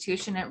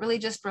institution. It really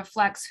just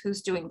reflects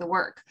who's doing the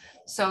work.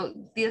 So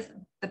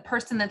the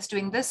person that's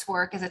doing this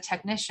work is a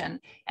technician,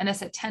 and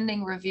this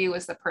attending review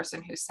is the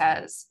person who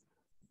says,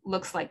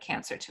 looks like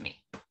cancer to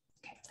me.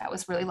 Okay, that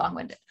was really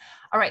long-winded.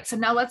 All right, so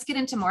now let's get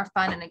into more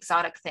fun and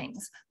exotic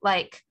things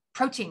like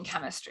protein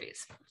chemistries.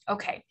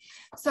 Okay,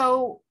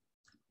 so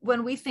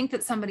when we think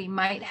that somebody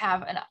might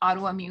have an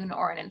autoimmune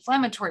or an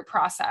inflammatory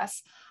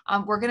process,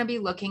 we're going to be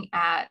looking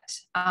at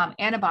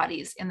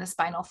antibodies in the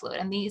spinal fluid,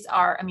 and these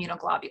are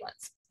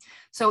immunoglobulins.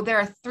 So there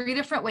are 3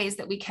 different ways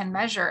that we can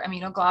measure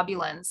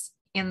immunoglobulins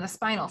in the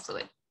spinal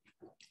fluid.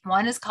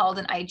 One is called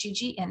an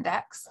IgG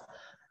index.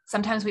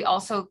 Sometimes we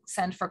also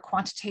send for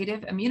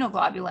quantitative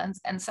immunoglobulins,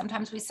 and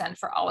sometimes we send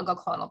for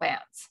oligoclonal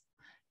bands.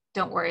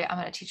 Don't worry, I'm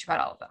going to teach you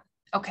about all of them.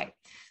 Okay,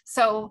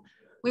 so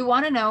we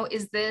want to know,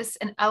 is this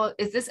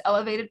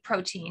elevated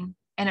protein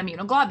an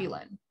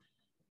immunoglobulin?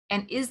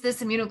 And is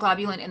this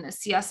immunoglobulin in the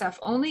CSF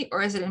only,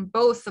 or is it in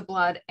both the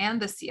blood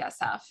and the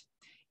CSF?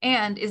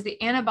 And is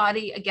the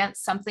antibody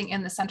against something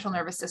in the central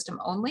nervous system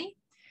only?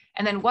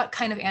 And then what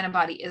kind of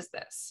antibody is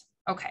this?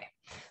 Okay,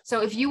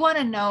 so if you want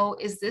to know,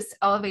 is this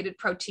elevated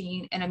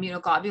protein an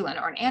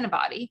immunoglobulin or an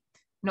antibody?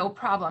 No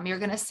problem, you're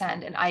going to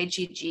send an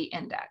IgG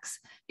index,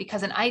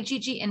 because an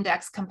IgG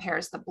index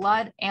compares the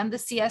blood and the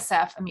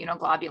CSF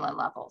immunoglobulin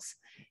levels.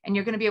 And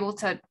you're going to be able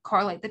to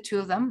correlate the 2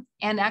 of them.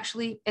 And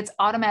actually, it's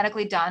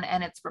automatically done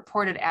and it's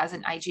reported as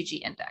an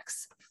IgG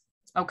index.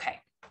 Okay,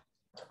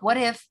 what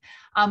if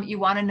you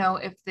want to know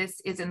if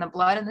this is in the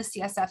blood and the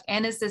CSF,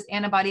 and is this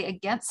antibody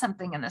against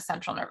something in the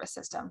central nervous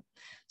system?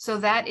 So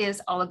that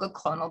is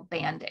oligoclonal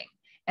banding.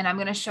 And I'm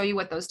going to show you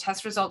what those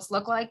test results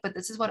look like, but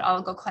this is what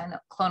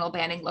oligoclonal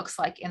banding looks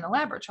like in the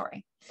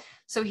laboratory.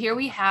 So here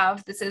we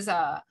have, this is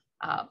a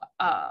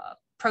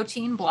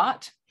protein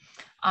blot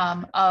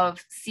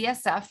of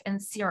CSF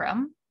and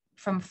serum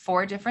from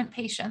 4 different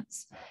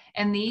patients.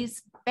 And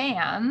these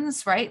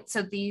bands, right,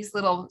 so these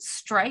little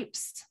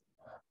stripes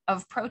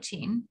of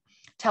protein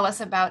tell us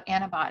about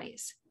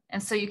antibodies.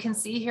 And so you can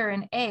see here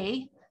in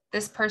A,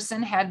 this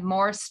person had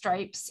more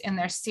stripes in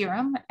their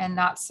serum and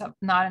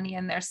not any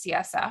in their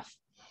CSF.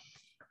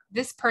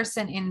 This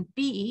person in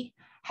B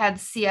had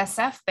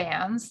CSF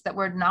bands that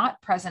were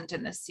not present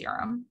in the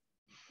serum.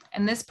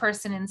 And this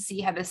person in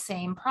C had the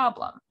same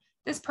problem.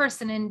 This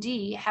person in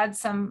D had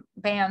some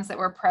bands that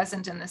were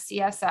present in the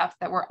CSF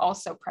that were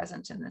also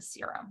present in the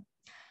serum.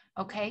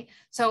 Okay,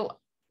 so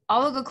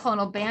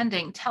oligoclonal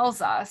banding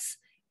tells us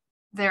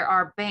there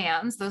are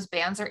bands. Those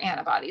bands are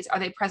antibodies. Are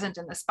they present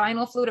in the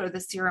spinal fluid or the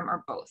serum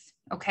or both?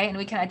 Okay, and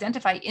we can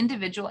identify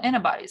individual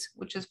antibodies,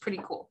 which is pretty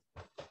cool.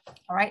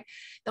 All right,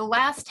 the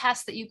last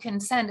test that you can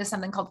send is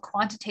something called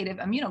quantitative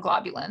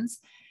immunoglobulins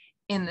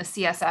in the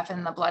CSF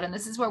in the blood. And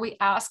this is where we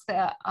ask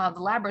the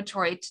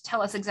laboratory to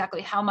tell us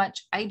exactly how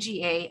much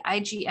IgA,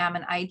 IgM,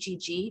 and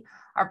IgG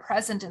are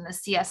present in the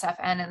CSF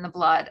and in the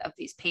blood of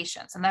these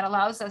patients. And that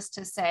allows us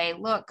to say,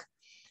 look,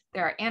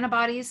 there are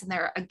antibodies and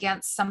they're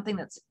against something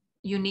that's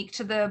unique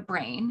to the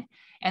brain.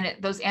 And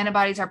those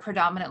antibodies are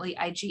predominantly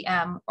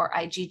IgM or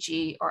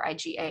IgG or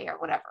IgA or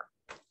whatever.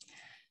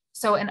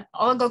 So an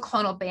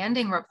oligoclonal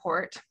banding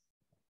report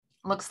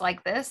looks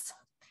like this.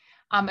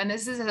 And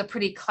this is a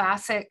pretty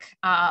classic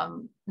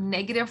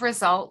negative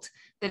result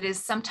that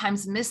is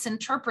sometimes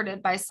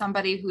misinterpreted by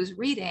somebody who's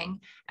reading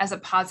as a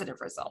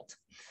positive result.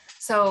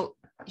 So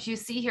if you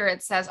see here,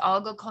 it says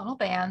oligoclonal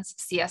bands,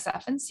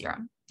 CSF and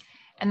serum.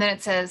 And then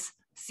it says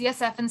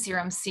CSF and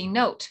serum, see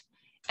note.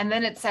 And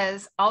then it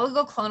says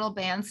oligoclonal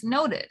bands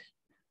noted,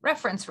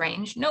 reference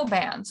range, no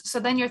bands.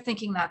 So then you're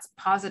thinking that's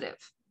positive.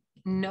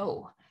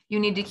 No, you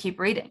need to keep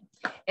reading.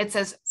 It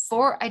says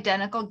 4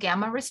 identical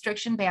gamma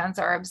restriction bands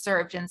are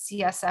observed in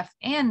CSF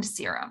and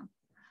serum.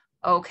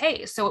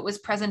 Okay, so it was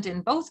present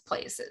in both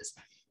places.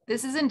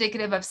 This is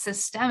indicative of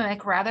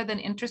systemic rather than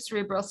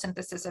intracerebral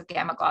synthesis of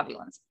gamma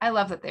globulins. I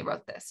love that they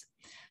wrote this.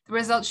 The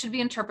results should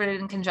be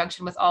interpreted in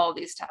conjunction with all of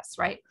these tests,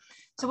 right?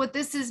 So what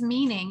this is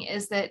meaning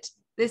is that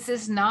this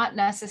is not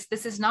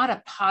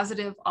a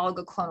positive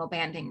oligoclonal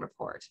banding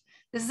report.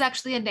 This is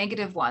actually a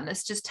negative one.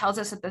 This just tells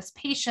us that this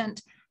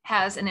patient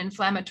has an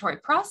inflammatory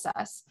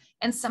process,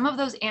 and some of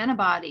those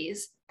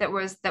antibodies that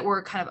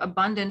were kind of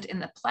abundant in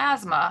the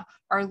plasma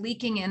are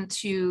leaking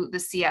into the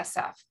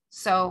CSF.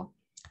 So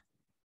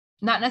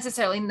not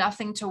necessarily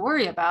nothing to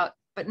worry about,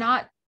 but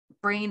not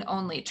brain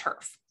only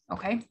turf,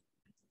 okay?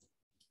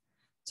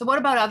 So what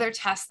about other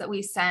tests that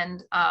we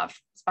send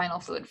spinal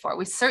fluid for?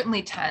 We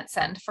certainly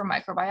send for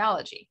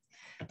microbiology.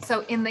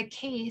 So in the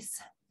case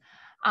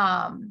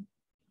of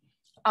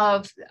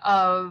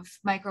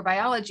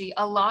microbiology,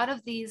 a lot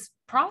of these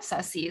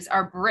processes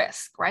are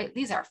brisk, right?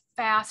 These are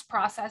fast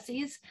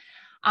processes.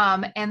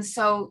 And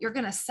so you're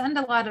going to send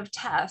a lot of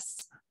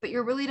tests, but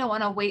you really don't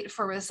want to wait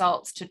for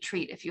results to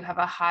treat if you have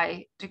a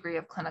high degree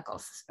of clinical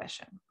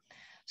suspicion.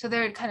 So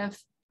there are kind of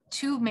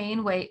two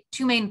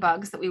main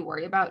bugs that we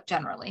worry about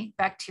generally,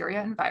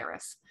 bacteria and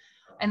virus.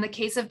 In the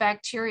case of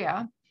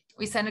bacteria,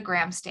 we send a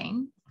gram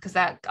stain because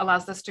that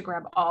allows us to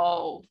grab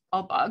all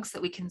bugs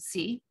that we can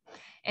see,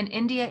 and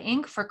India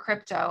ink for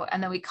crypto,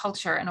 and then we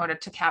culture in order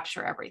to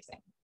capture everything.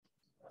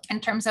 In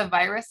terms of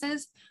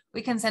viruses,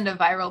 we can send a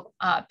viral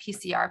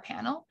PCR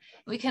panel.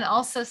 We can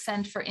also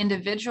send for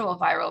individual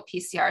viral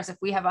PCRs if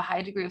we have a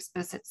high degree of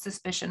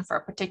suspicion for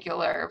a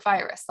particular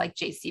virus, like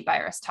JC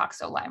virus,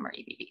 Toxo, Lyme, or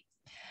EBV.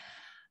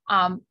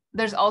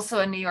 There's also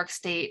a New York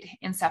State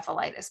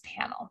encephalitis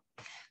panel.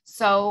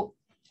 So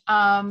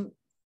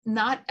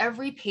not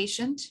every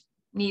patient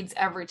needs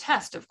every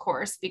test, of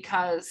course,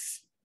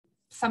 because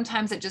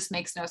sometimes it just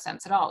makes no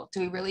sense at all.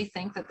 Do we really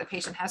think that the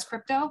patient has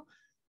crypto?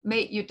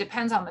 It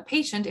depends on the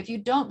patient. If you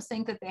don't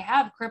think that they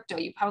have crypto,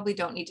 you probably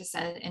don't need to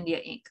send an India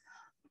ink,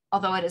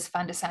 although it is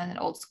fun to send an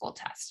old school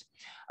test.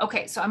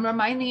 Okay, so I'm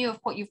reminding you of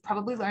what you've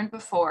probably learned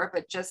before,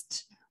 but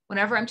just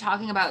whenever I'm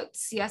talking about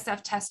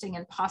CSF testing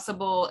and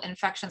possible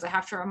infections, I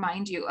have to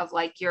remind you of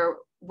like your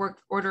work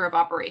order of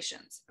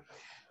operations.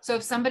 So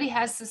if somebody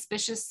has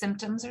suspicious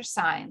symptoms or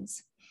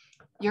signs,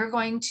 you're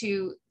going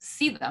to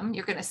see them,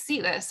 you're going to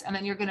see this, and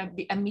then you're going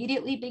to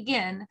immediately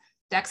begin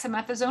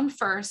dexamethasone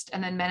first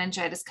and then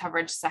meningitis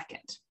coverage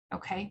second,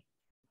 okay?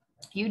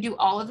 You do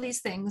all of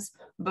these things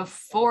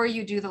before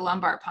you do the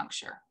lumbar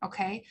puncture,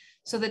 okay?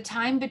 So the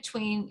time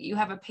between you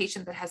have a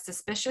patient that has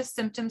suspicious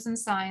symptoms and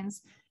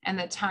signs and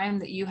the time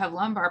that you have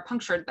lumbar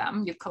punctured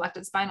them, you've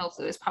collected spinal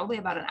fluid, is probably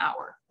about an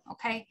hour,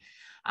 okay?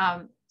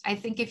 I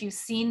think if you've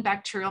seen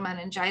bacterial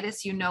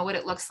meningitis, you know what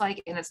it looks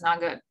like and it's not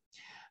good.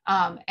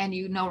 And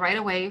you know right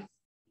away,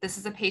 this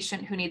is a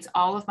patient who needs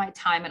all of my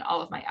time and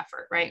all of my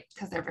effort, right?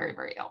 Because they're very,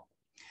 very ill.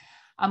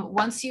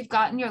 Once you've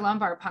gotten your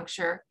lumbar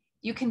puncture,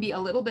 you can be a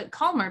little bit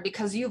calmer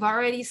because you've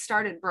already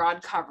started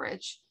broad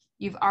coverage.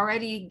 You've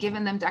already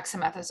given them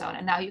dexamethasone,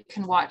 and now you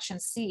can watch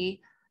and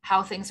see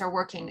how things are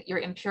working. Your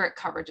empiric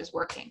coverage is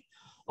working.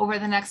 Over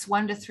the next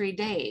 1 to 3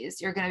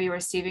 days, you're going to be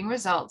receiving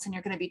results and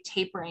you're going to be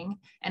tapering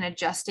and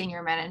adjusting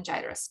your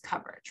meningitis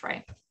coverage,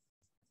 right?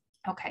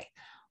 Okay.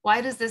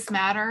 Why does this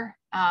matter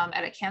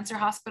at a cancer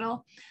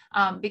hospital?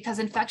 Because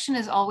infection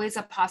is always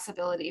a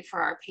possibility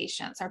for our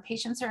patients. Our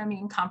patients are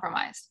immune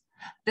compromised.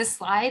 This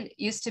slide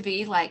used to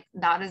be like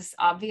not as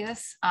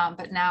obvious,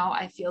 but now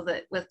I feel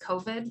that with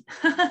COVID,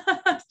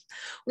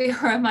 we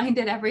are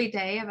reminded every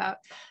day about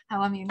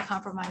how immune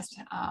compromised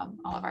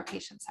all of our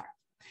patients are.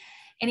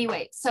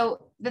 Anyway,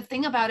 so the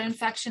thing about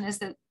infection is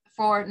that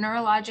for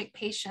neurologic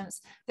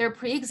patients, their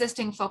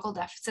pre-existing focal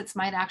deficits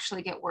might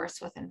actually get worse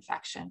with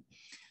infection.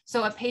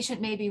 So a patient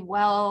may be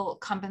well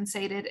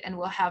compensated and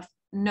will have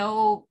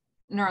no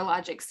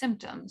neurologic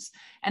symptoms,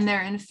 and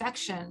their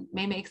infection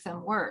may make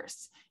them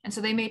worse. And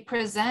so they may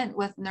present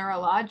with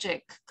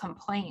neurologic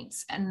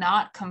complaints and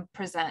not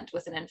present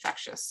with an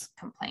infectious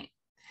complaint.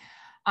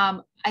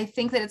 I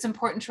think that it's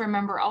important to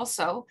remember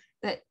also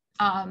that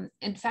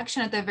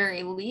infection at the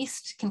very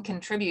least can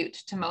contribute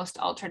to most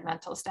altered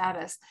mental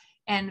status.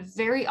 And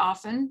very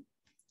often,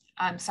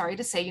 I'm sorry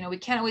to say, we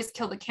can't always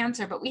kill the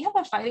cancer, but we have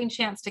a fighting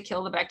chance to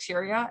kill the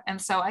bacteria.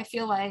 And so I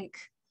feel like,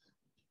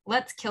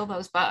 let's kill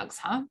those bugs,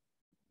 huh?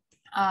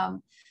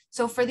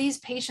 So for these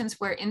patients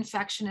where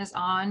infection is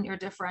on your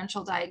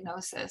differential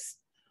diagnosis,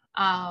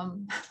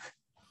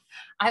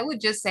 I would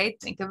just say,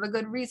 think of a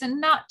good reason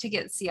not to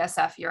get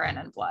CSF, urine,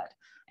 and blood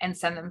and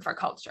send them for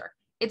culture.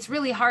 It's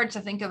really hard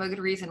to think of a good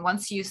reason.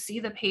 Once you see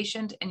the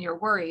patient and you're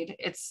worried,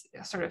 it's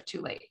sort of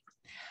too late.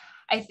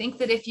 I think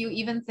that if you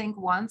even think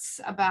once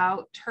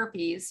about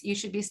herpes, you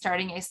should be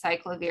starting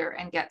acyclovir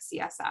and get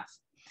CSF.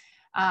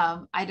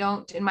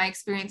 In my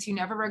experience, you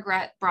never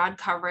regret broad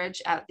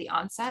coverage at the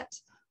onset.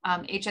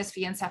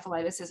 HSV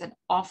encephalitis is an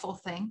awful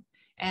thing.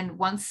 And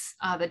once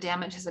the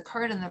damage has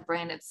occurred in the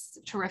brain, it's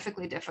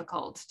terrifically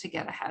difficult to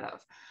get ahead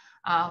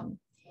of.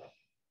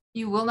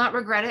 You will not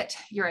regret it.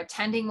 Your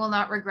attending will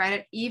not regret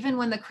it. Even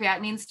when the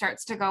creatinine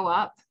starts to go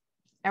up,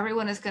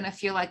 everyone is going to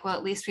feel like, well,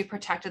 at least we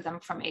protected them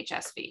from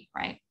HSV,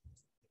 right?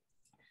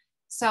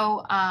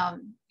 So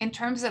in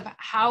terms of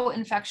how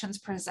infections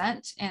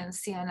present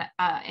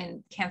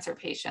in cancer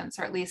patients,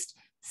 or at least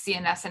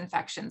CNS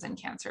infections in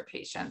cancer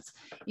patients,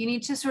 you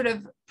need to sort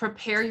of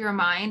prepare your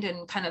mind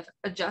and kind of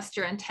adjust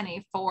your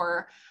antennae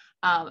for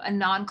a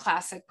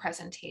non-classic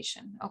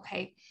presentation,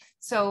 okay?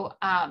 So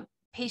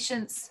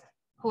patients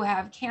who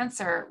have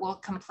cancer will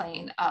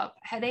complain of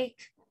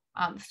headache,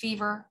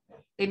 fever.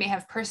 They may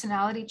have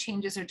personality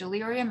changes or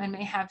delirium, and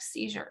may have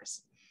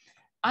seizures.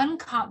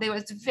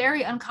 It's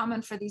very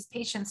uncommon for these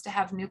patients to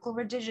have nuchal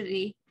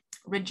rigidity,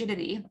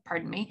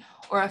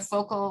 or a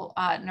focal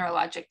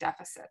neurologic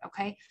deficit,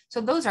 okay? So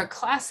those are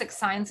classic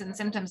signs and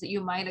symptoms that you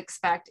might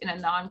expect in a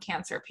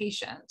non-cancer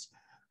patient.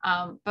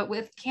 But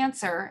with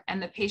cancer, and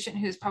the patient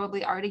who's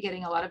probably already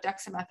getting a lot of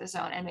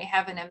dexamethasone and may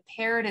have an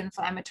impaired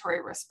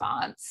inflammatory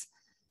response,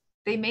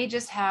 they may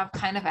just have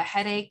kind of a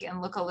headache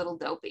and look a little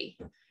dopey.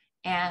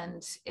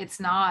 And it's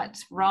not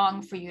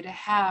wrong for you to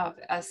have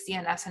a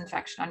CNS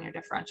infection on your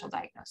differential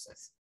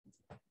diagnosis.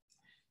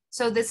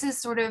 So this is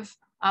sort of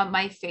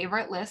my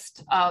favorite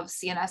list of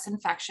CNS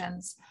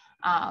infections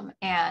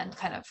and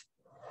kind of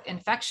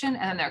infection,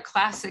 and then their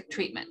classic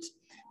treatment.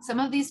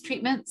 Some of these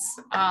treatments,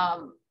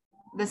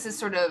 this is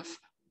sort of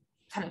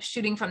kind of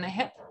shooting from the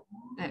hip,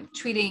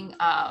 treating,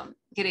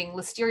 getting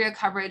listeria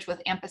coverage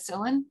with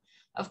ampicillin.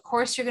 Of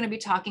course, you're going to be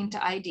talking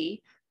to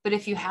ID, but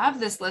if you have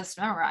this list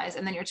memorized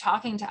and then you're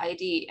talking to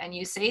ID and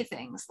you say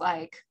things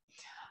like,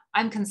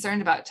 I'm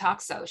concerned about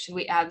toxo, should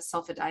we add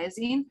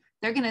sulfadiazine?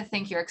 They're going to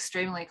think you're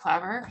extremely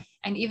clever.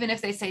 And even if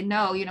they say,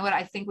 no, you know what,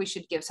 I think we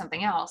should give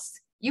something else,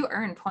 you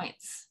earn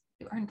points.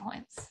 You earn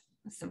points.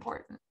 It's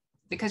important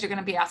because you're going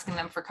to be asking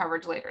them for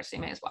coverage later, so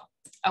you may as well.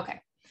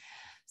 Okay.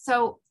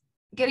 So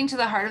getting to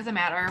the heart of the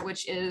matter,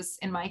 which is,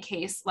 in my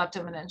case,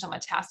 leptomeningeal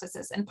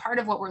metastasis, and part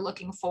of what we're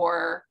looking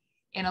for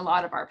in a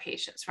lot of our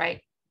patients,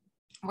 right?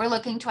 We're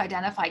looking to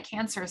identify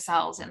cancer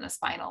cells in the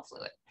spinal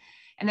fluid.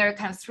 And there are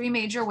kind of three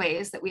major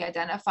ways that we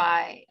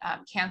identify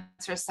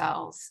cancer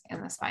cells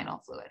in the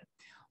spinal fluid.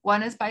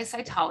 One is by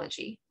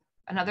cytology,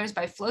 another is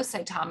by flow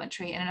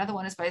cytometry, and another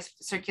one is by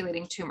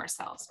circulating tumor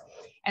cells.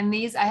 And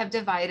these I have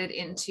divided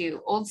into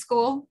old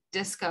school,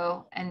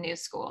 disco, and new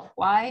school.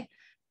 Why?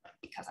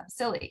 Because I'm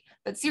silly,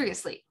 but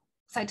seriously,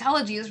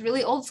 cytology is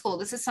really old school.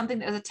 This is something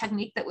that is a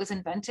technique that was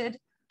invented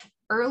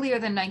earlier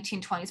than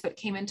 1920s, but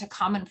came into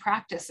common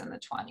practice in the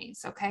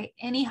 20s, okay?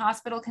 Any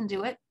hospital can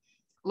do it.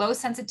 Low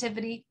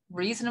sensitivity,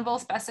 reasonable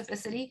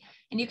specificity,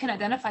 and you can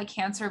identify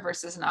cancer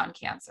versus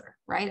non-cancer,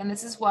 right? And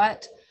this is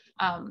what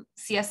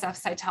CSF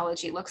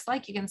cytology looks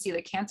like. You can see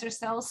the cancer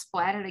cells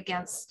splattered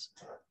against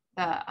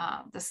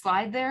the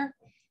slide there.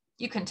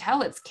 You can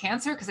tell it's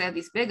cancer because they have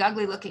these big,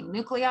 ugly looking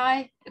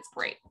nuclei. It's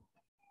great.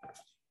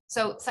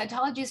 So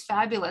cytology is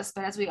fabulous,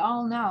 but as we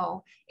all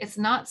know, it's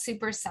not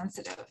super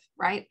sensitive,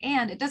 right?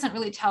 And it doesn't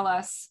really tell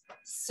us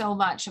so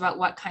much about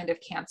what kind of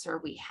cancer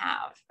we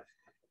have.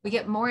 We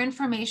get more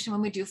information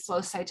when we do flow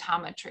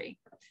cytometry.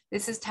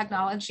 This is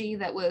technology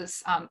that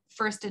was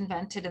first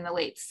invented in the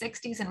late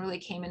 60s and really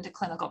came into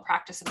clinical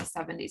practice in the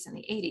 70s and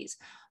the 80s.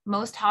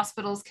 Most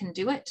hospitals can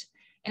do it,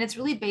 and it's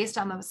really based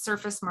on the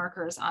surface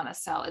markers on a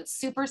cell. It's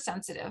super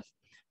sensitive,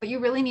 but you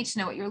really need to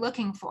know what you're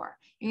looking for.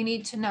 You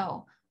need to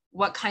know,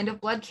 what kind of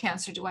blood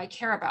cancer do I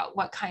care about?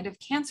 What kind of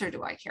cancer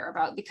do I care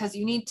about? Because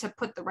you need to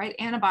put the right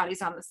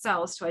antibodies on the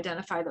cells to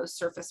identify those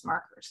surface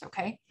markers,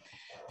 okay?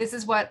 This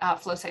is what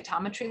flow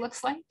cytometry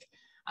looks like.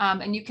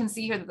 And you can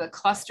see here the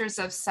clusters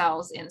of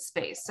cells in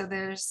space. So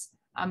there's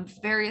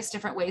various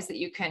different ways that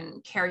you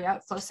can carry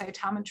out flow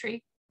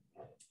cytometry.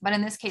 But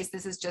in this case,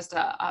 this is just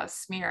a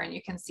smear, and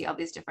you can see all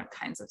these different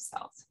kinds of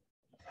cells.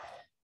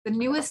 The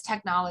newest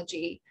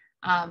technology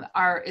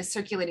is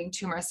circulating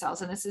tumor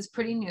cells. And this is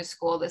pretty new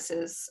school. This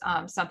is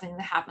something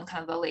that happened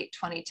kind of the late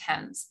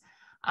 2010s.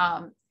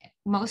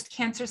 Most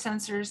cancer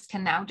sensors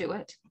can now do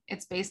it.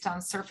 It's based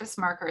on surface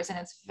markers and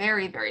it's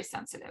very, very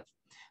sensitive.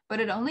 But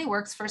it only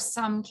works for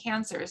some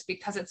cancers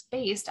because it's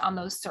based on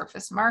those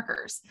surface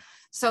markers.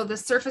 So the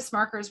surface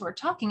markers we're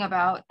talking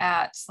about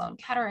at Sloan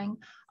Kettering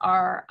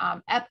are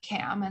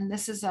EpCAM, and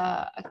this is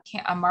a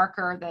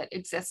marker that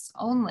exists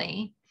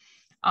only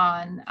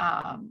on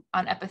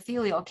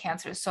epithelial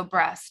cancers, so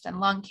breast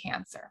and lung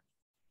cancer.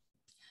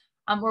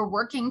 We're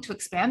working to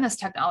expand this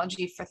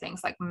technology for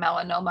things like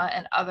melanoma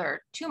and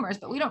other tumors,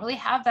 but we don't really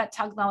have that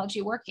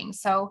technology working.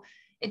 So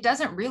it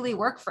doesn't really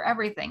work for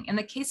everything. In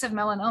the case of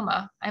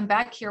melanoma, I'm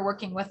back here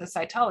working with a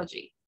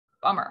cytology.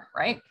 Bummer,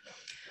 right?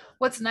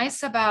 What's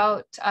nice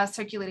about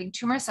circulating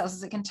tumor cells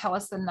is it can tell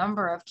us the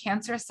number of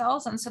cancer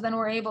cells. And so then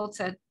we're able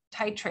to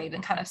titrate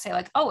and kind of say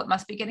like, oh, it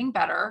must be getting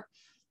better.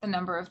 The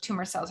number of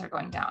tumor cells are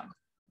going down.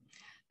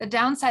 The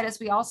downside, as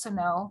we also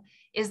know,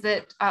 is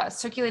that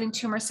circulating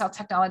tumor cell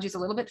technology is a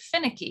little bit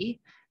finicky.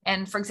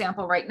 And for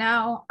example, right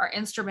now, our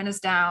instrument is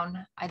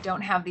down. I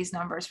don't have these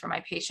numbers for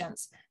my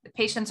patients. The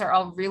patients are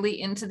all really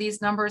into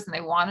these numbers and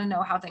they want to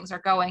know how things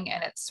are going.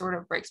 And it sort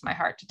of breaks my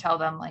heart to tell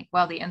them like,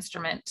 well, the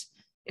instrument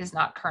is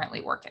not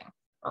currently working.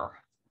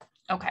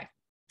 Okay.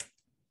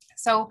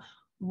 So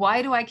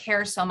why do I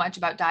care so much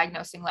about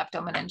diagnosing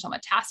leptomeningeal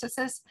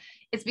metastasis?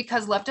 It's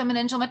because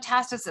leptomeningeal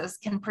metastasis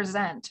can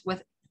present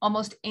with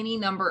almost any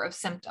number of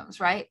symptoms,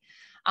 right?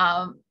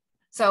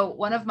 So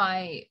one of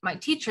my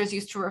teachers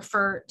used to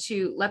refer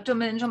to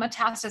leptomeningeal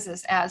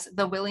metastasis as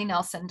the Willie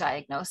Nelson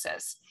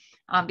diagnosis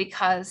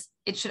because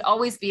it should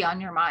always be on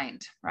your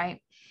mind,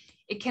 right?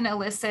 It can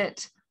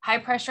elicit high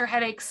pressure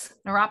headaches,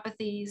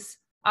 neuropathies,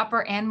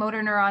 upper and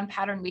motor neuron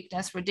pattern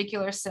weakness,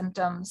 radicular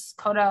symptoms,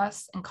 CODA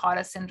and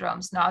CAUDA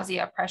syndromes,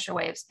 nausea, pressure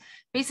waves.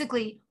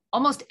 Basically,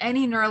 almost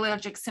any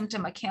neurologic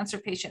symptom a cancer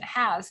patient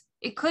has,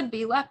 it could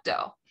be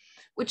lepto,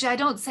 which I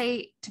don't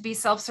say to be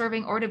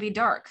self-serving or to be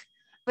dark,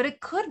 but it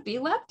could be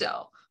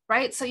lepto,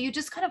 right? So you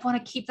just kind of want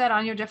to keep that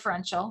on your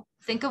differential.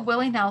 Think of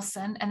Willie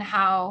Nelson and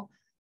how,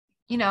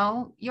 you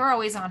know, you're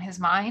always on his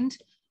mind.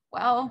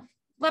 Well,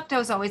 lepto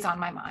is always on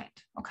my mind,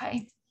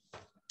 okay?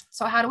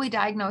 So how do we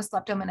diagnose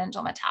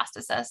leptomeningeal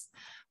metastasis?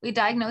 We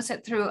diagnose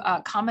it through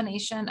a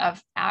combination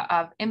of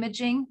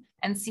imaging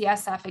and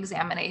CSF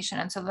examination.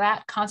 And so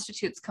that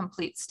constitutes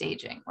complete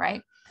staging,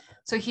 right?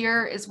 So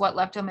here is what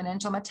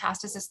leptomeningeal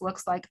metastasis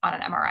looks like on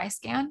an MRI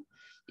scan.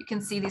 You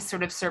can see these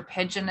sort of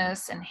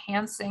serpiginous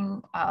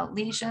enhancing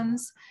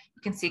lesions.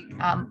 You can see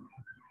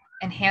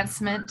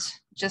enhancement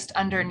just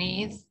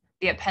underneath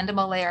the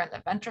ependymal layer and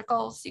the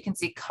ventricles. You can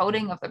see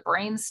coating of the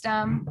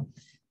brainstem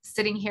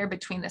sitting here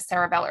between the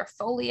cerebellar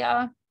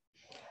folia,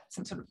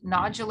 some sort of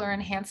nodular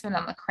enhancement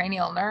on the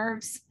cranial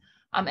nerves.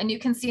 And you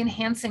can see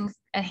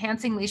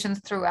enhancing lesions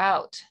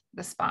throughout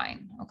the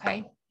spine,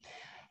 okay?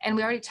 And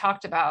we already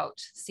talked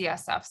about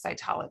CSF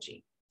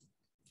cytology.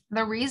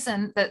 The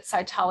reason that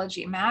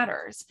cytology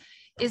matters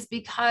is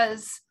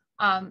because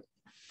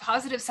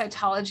positive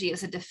cytology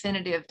is a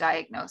definitive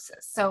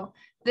diagnosis. So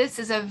this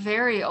is a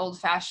very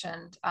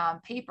old-fashioned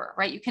paper,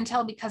 right? You can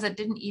tell because it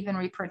didn't even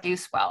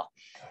reproduce well.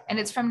 And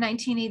it's from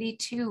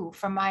 1982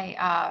 from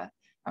my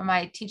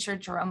teacher,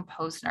 Jerome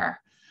Posner.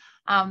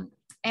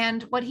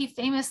 And what he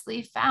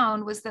famously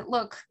found was that,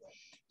 look,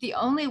 the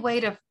only way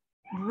to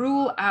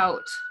rule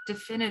out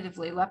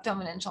definitively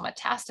leptomeningeal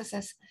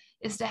metastasis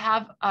is to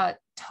have a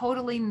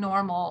totally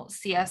normal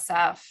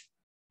CSF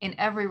in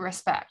every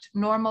respect,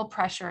 normal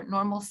pressure,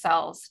 normal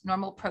cells,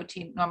 normal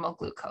protein, normal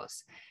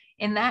glucose.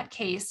 In that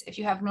case, if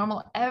you have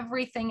normal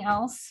everything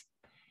else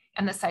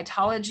and the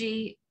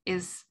cytology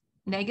is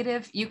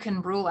negative, you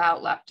can rule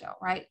out lepto,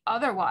 right?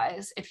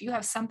 Otherwise, if you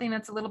have something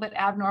that's a little bit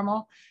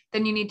abnormal,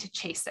 then you need to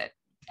chase it,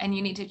 and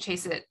you need to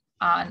chase it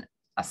on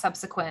a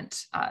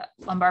subsequent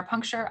lumbar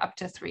puncture up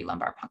to 3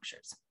 lumbar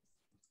punctures.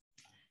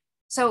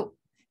 So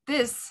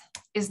this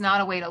is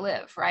not a way to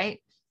live,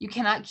 right? You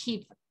cannot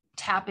keep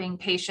tapping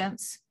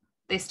patients.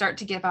 They start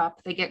to give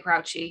up, they get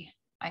grouchy,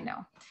 I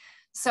know.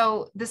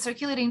 So the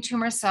circulating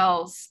tumor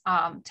cells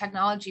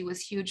technology was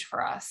huge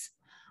for us.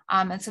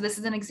 And so this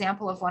is an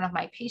example of one of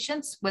my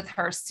patients with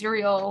her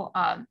serial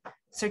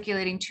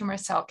circulating tumor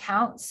cell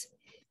counts.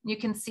 You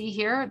can see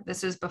here,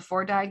 this is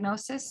before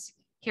diagnosis.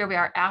 Here we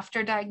are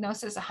after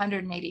diagnosis,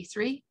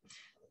 183.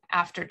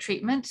 After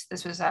treatment,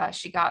 this was,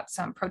 she got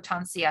some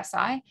proton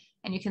CSI,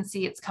 and you can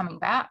see it's coming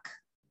back.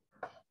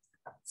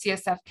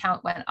 CSF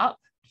count went up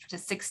to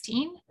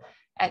 16.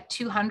 At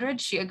 200,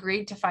 she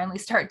agreed to finally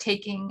start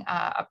taking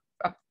a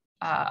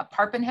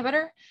PARP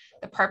inhibitor.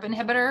 The PARP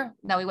inhibitor,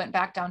 now we went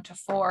back down to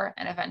 4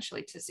 and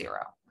eventually to 0,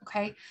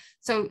 okay?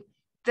 So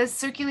this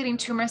circulating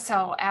tumor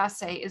cell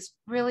assay is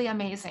really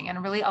amazing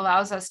and really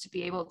allows us to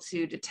be able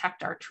to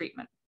detect our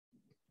treatment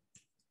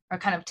or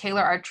kind of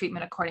tailor our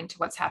treatment according to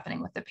what's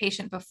happening with the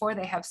patient before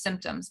they have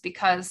symptoms,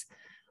 because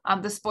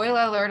the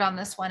spoiler alert on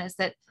this one is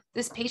that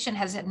this patient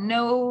has had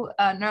no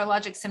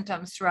neurologic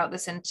symptoms throughout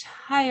this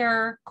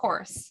entire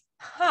course.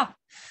 Huh.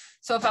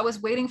 So if I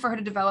was waiting for her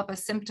to develop a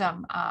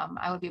symptom,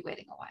 I would be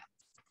waiting a while.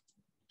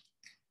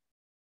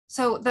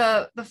 So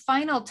the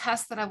final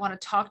test that I want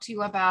to talk to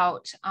you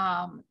about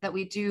that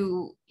we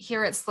do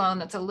here at Sloan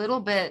that's a little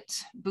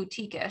bit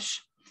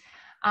boutique-ish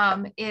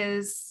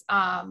is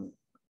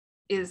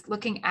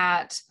looking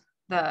at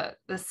the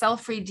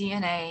cell-free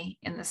DNA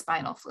in the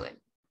spinal fluid.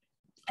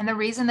 And the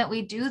reason that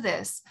we do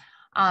this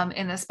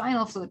in the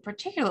spinal fluid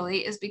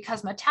particularly is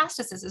because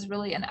metastasis is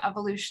really an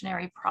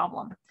evolutionary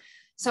problem.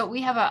 So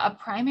we have a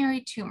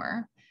primary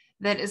tumor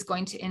that is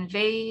going to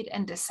invade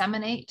and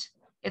disseminate.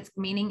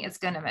 Meaning it's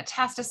going to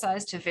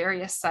metastasize to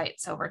various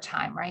sites over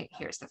time, right?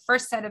 Here's the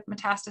first set of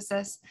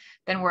metastasis.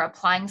 Then we're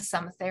applying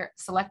some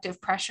selective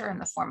pressure in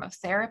the form of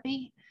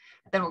therapy.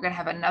 Then we're going to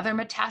have another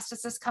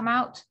metastasis come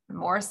out,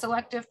 more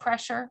selective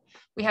pressure.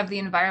 We have the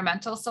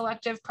environmental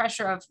selective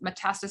pressure of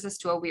metastasis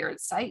to a weird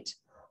site,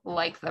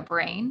 like the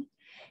brain.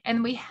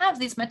 And we have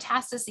these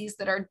metastases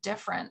that are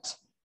different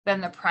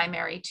than the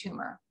primary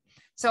tumor.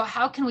 So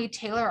how can we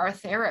tailor our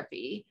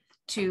therapy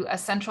to a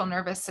central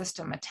nervous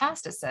system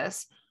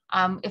metastasis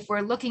if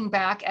we're looking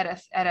back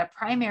at a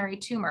primary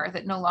tumor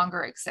that no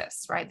longer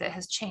exists, right, that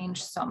has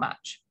changed so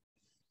much?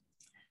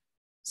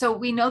 So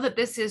we know that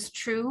this is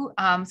true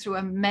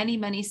through many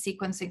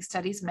sequencing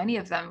studies. Many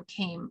of them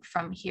came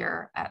from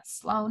here at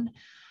Sloan.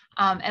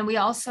 And we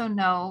also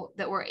know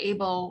that we're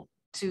able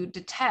to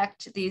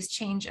detect these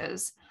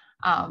changes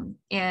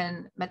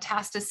in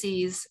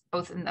metastases,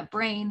 both in the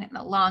brain, and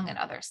the lung, and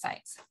other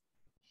sites.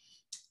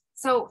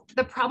 So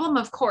the problem,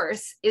 of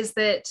course, is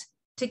that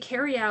to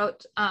carry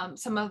out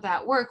some of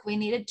that work, we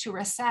needed to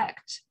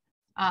resect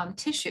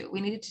tissue.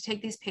 We needed to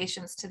take these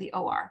patients to the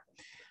OR.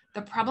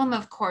 The problem,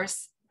 of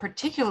course,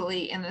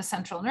 particularly in the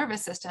central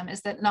nervous system,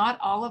 is that not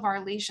all of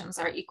our lesions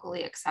are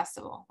equally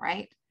accessible,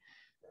 right?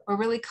 We're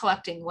really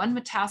collecting one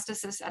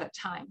metastasis at a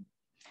time.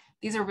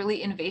 These are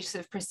really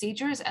invasive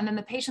procedures, and then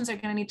the patients are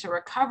going to need to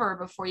recover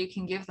before you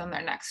can give them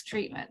their next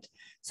treatment.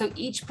 So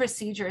each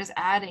procedure is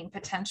adding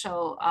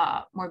potential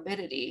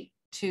morbidity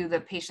to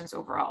the patient's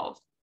overall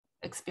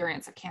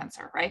experience of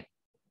cancer, right?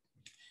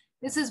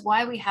 This is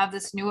why we have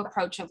this new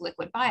approach of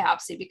liquid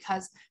biopsy,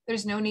 because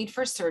there's no need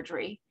for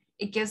surgery.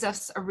 It gives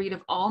us a read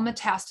of all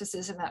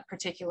metastases in that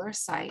particular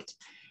site.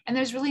 And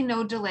there's really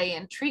no delay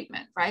in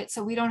treatment, right?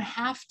 So we don't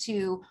have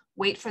to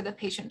wait for the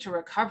patient to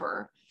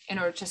recover in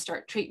order to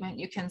start treatment.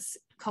 You can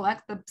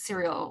collect the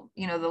serial,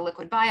 the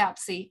liquid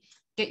biopsy,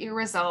 get your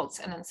results,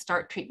 and then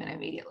start treatment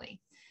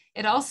immediately.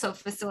 It also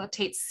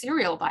facilitates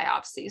serial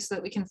biopsies so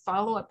that we can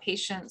follow a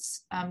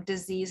patient's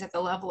disease at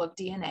the level of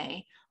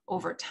DNA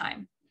over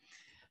time.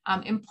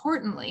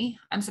 Importantly,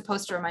 I'm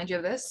supposed to remind you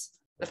of this,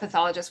 the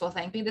pathologist will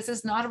thank me, this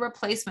is not a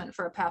replacement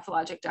for a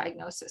pathologic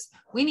diagnosis.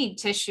 We need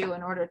tissue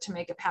in order to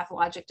make a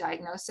pathologic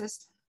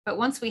diagnosis, but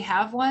once we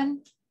have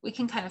one, we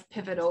can kind of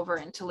pivot over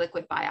into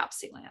liquid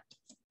biopsy land.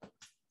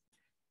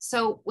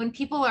 So when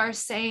people are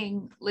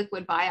saying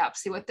liquid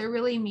biopsy, what they're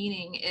really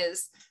meaning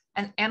is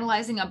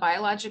analyzing a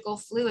biological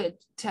fluid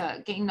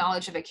to gain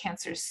knowledge of a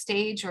cancer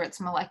stage or its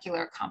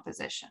molecular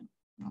composition,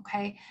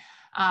 okay?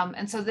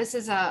 And so this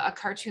is a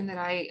cartoon that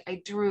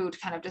I drew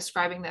kind of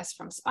describing this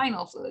from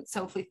spinal fluid.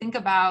 So if we think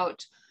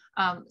about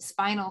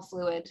spinal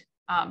fluid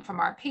from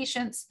our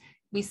patients,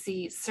 we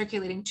see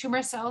circulating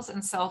tumor cells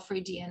and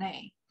cell-free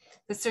DNA.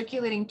 The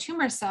circulating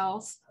tumor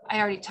cells, I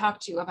already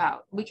talked to you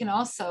about. We can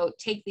also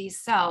take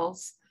these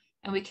cells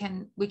and we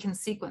can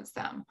sequence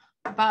them.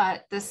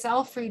 But the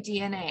cell-free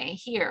DNA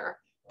here,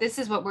 this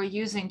is what we're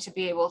using to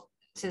be able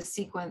to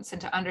sequence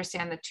and to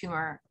understand the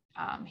tumor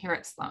here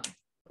at Sloan.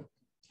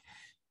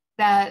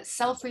 The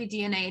cell-free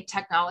DNA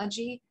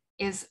technology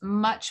is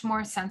much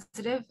more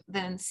sensitive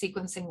than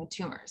sequencing the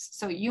tumors.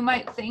 So you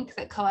might think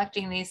that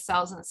collecting these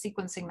cells and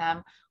sequencing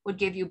them would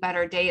give you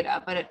better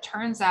data, but it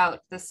turns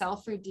out the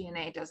cell-free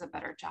DNA does a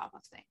better job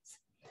of things.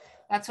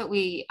 That's what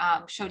we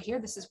showed here.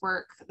 This is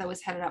work that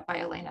was headed up by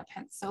Elena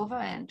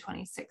Pentsova in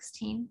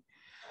 2016,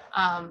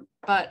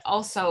 but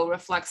also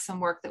reflects some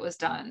work that was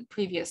done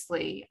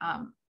previously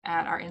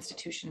at our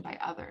institution by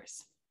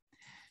others.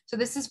 So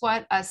this is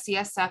what a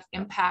CSF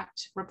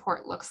impact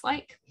report looks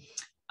like.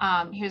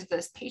 Here's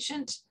this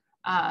patient.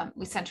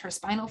 We sent her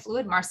spinal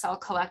fluid. Marcel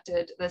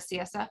collected the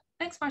CSF.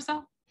 Thanks,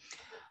 Marcel.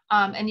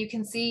 And you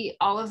can see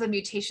all of the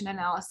mutation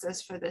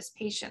analysis for this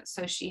patient.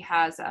 So she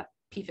has a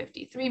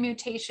P53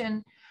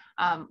 mutation.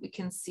 We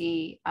can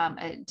see a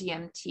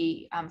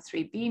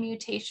DMT3B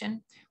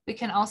mutation. We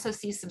can also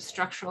see some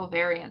structural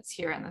variants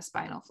here in the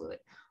spinal fluid.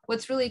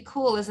 What's really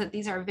cool is that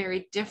these are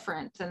very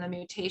different than the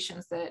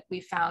mutations that we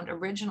found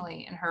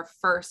originally in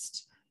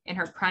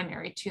her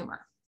primary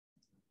tumor.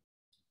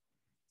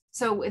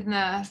 So in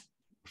the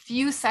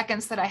few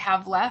seconds that I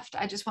have left,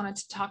 I just wanted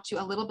to talk to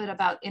you a little bit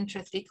about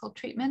intrathecal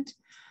treatment,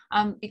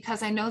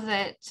 because I know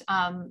that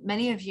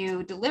many of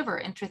you deliver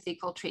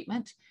intrathecal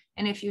treatment.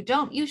 And if you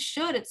don't, you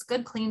should. It's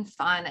good, clean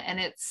fun. And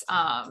it's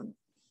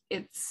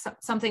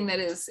something that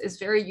is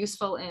very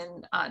useful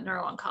in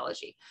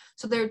neuro-oncology.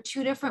 So there are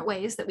two different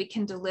ways that we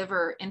can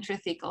deliver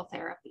intrathecal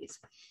therapies.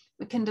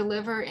 We can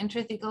deliver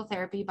intrathecal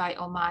therapy by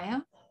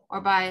Ommaya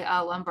or by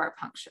lumbar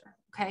puncture.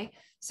 okay?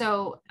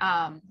 So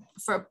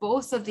for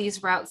both of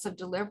these routes of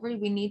delivery,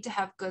 we need to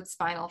have good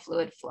spinal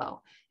fluid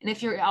flow. And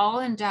if you're all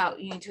in doubt,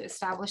 you need to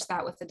establish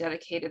that with a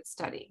dedicated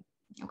study,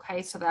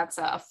 okay? So that's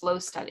a flow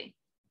study.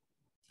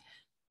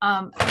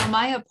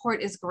 My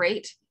port is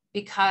great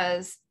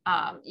because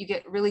you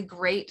get really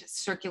great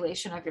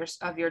circulation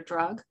of your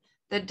drug.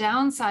 The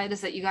downside is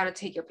that you got to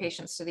take your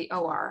patients to the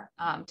OR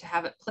to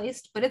have it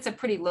placed, but it's a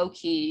pretty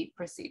low-key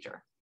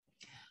procedure.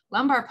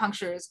 Lumbar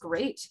puncture is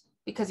great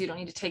because you don't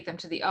need to take them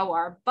to the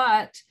OR,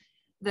 but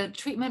the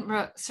treatment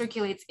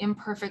circulates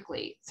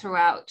imperfectly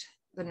throughout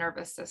the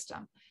nervous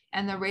system.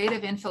 And the rate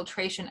of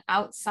infiltration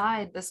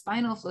outside the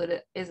spinal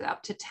fluid is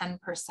up to 10%.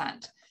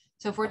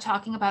 So if we're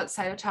talking about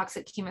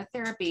cytotoxic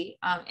chemotherapy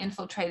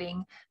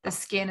infiltrating the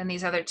skin and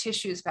these other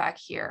tissues back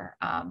here,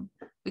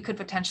 we could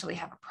potentially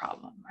have a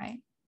problem, right?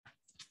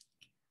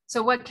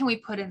 So what can we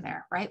put in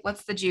there, right?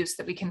 What's the juice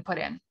that we can put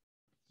in?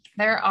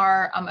 There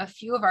are a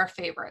few of our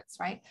favorites,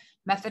 right?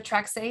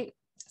 Methotrexate,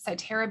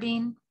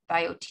 cytarabine,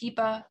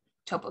 thiotepa,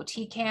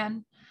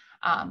 topotecan,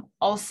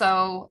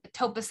 also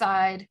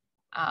topicide,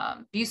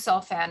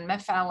 busulfan,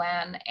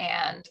 mephalan,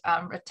 and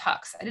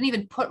Ritux. I didn't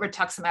even put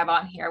rituximab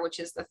on here, which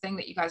is the thing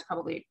that you guys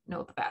probably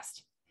know the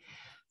best.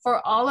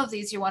 For all of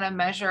these, you want to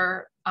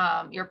measure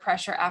your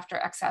pressure after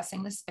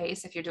accessing the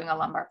space if you're doing a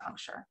lumbar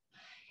puncture.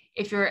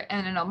 If you're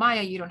in an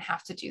Ommaya, you don't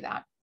have to do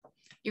that.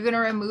 You're going to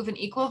remove an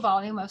equal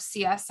volume of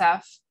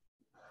CSF,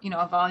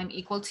 a volume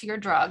equal to your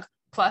drug,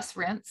 plus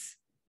rinse.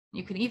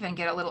 You can even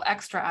get a little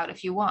extra out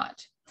if you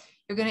want.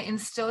 You're going to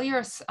instill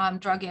your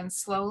drug in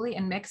slowly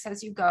and mix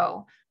as you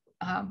go.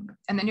 And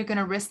then you're going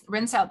to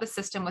rinse out the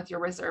system with your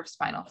reserve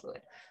spinal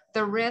fluid.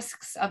 The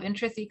risks of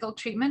intrathecal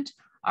treatment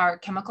are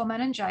chemical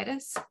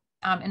meningitis,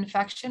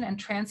 infection, and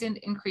transient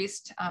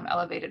increased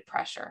elevated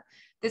pressure.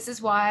 This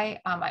is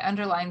why I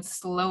underline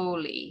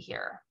slowly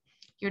here.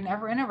 You're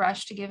never in a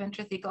rush to give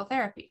intrathecal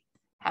therapy.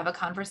 Have a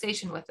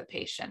conversation with the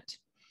patient.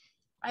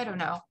 I don't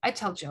know, I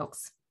tell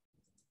jokes.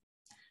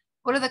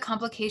 What are the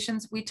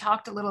complications? We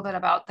talked a little bit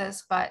about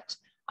this, but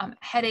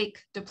headache,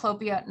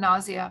 diplopia,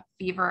 nausea,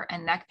 fever,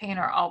 and neck pain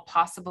are all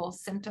possible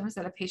symptoms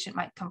that a patient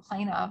might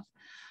complain of.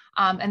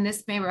 And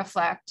this may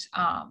reflect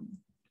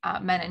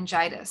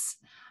meningitis.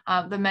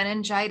 The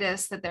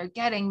meningitis that they're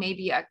getting may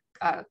be a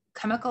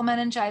chemical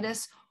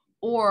meningitis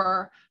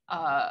or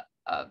a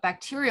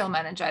bacterial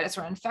meningitis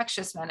or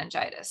infectious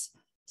meningitis.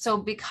 So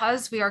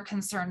because we are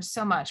concerned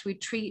so much, we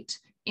treat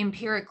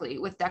empirically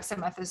with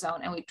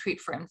dexamethasone and we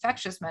treat for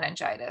infectious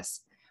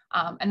meningitis.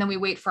 And then we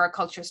wait for our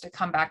cultures to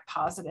come back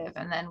positive,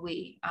 and then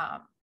we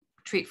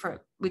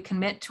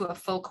commit to a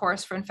full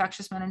course for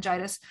infectious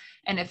meningitis.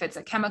 And if it's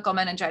a chemical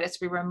meningitis,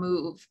 we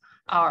remove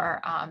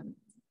our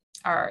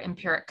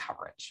empiric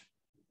coverage.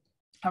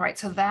 All right,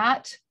 so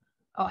that,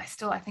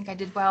 I think I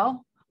did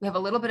well. We have a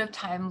little bit of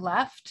time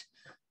left.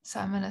 So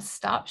I'm gonna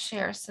stop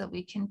share so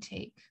we can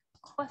take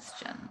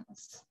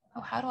questions.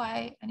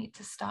 I need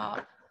to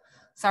stop.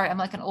 Sorry, I'm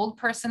like an old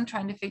person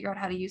trying to figure out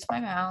how to use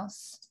my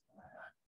mouse.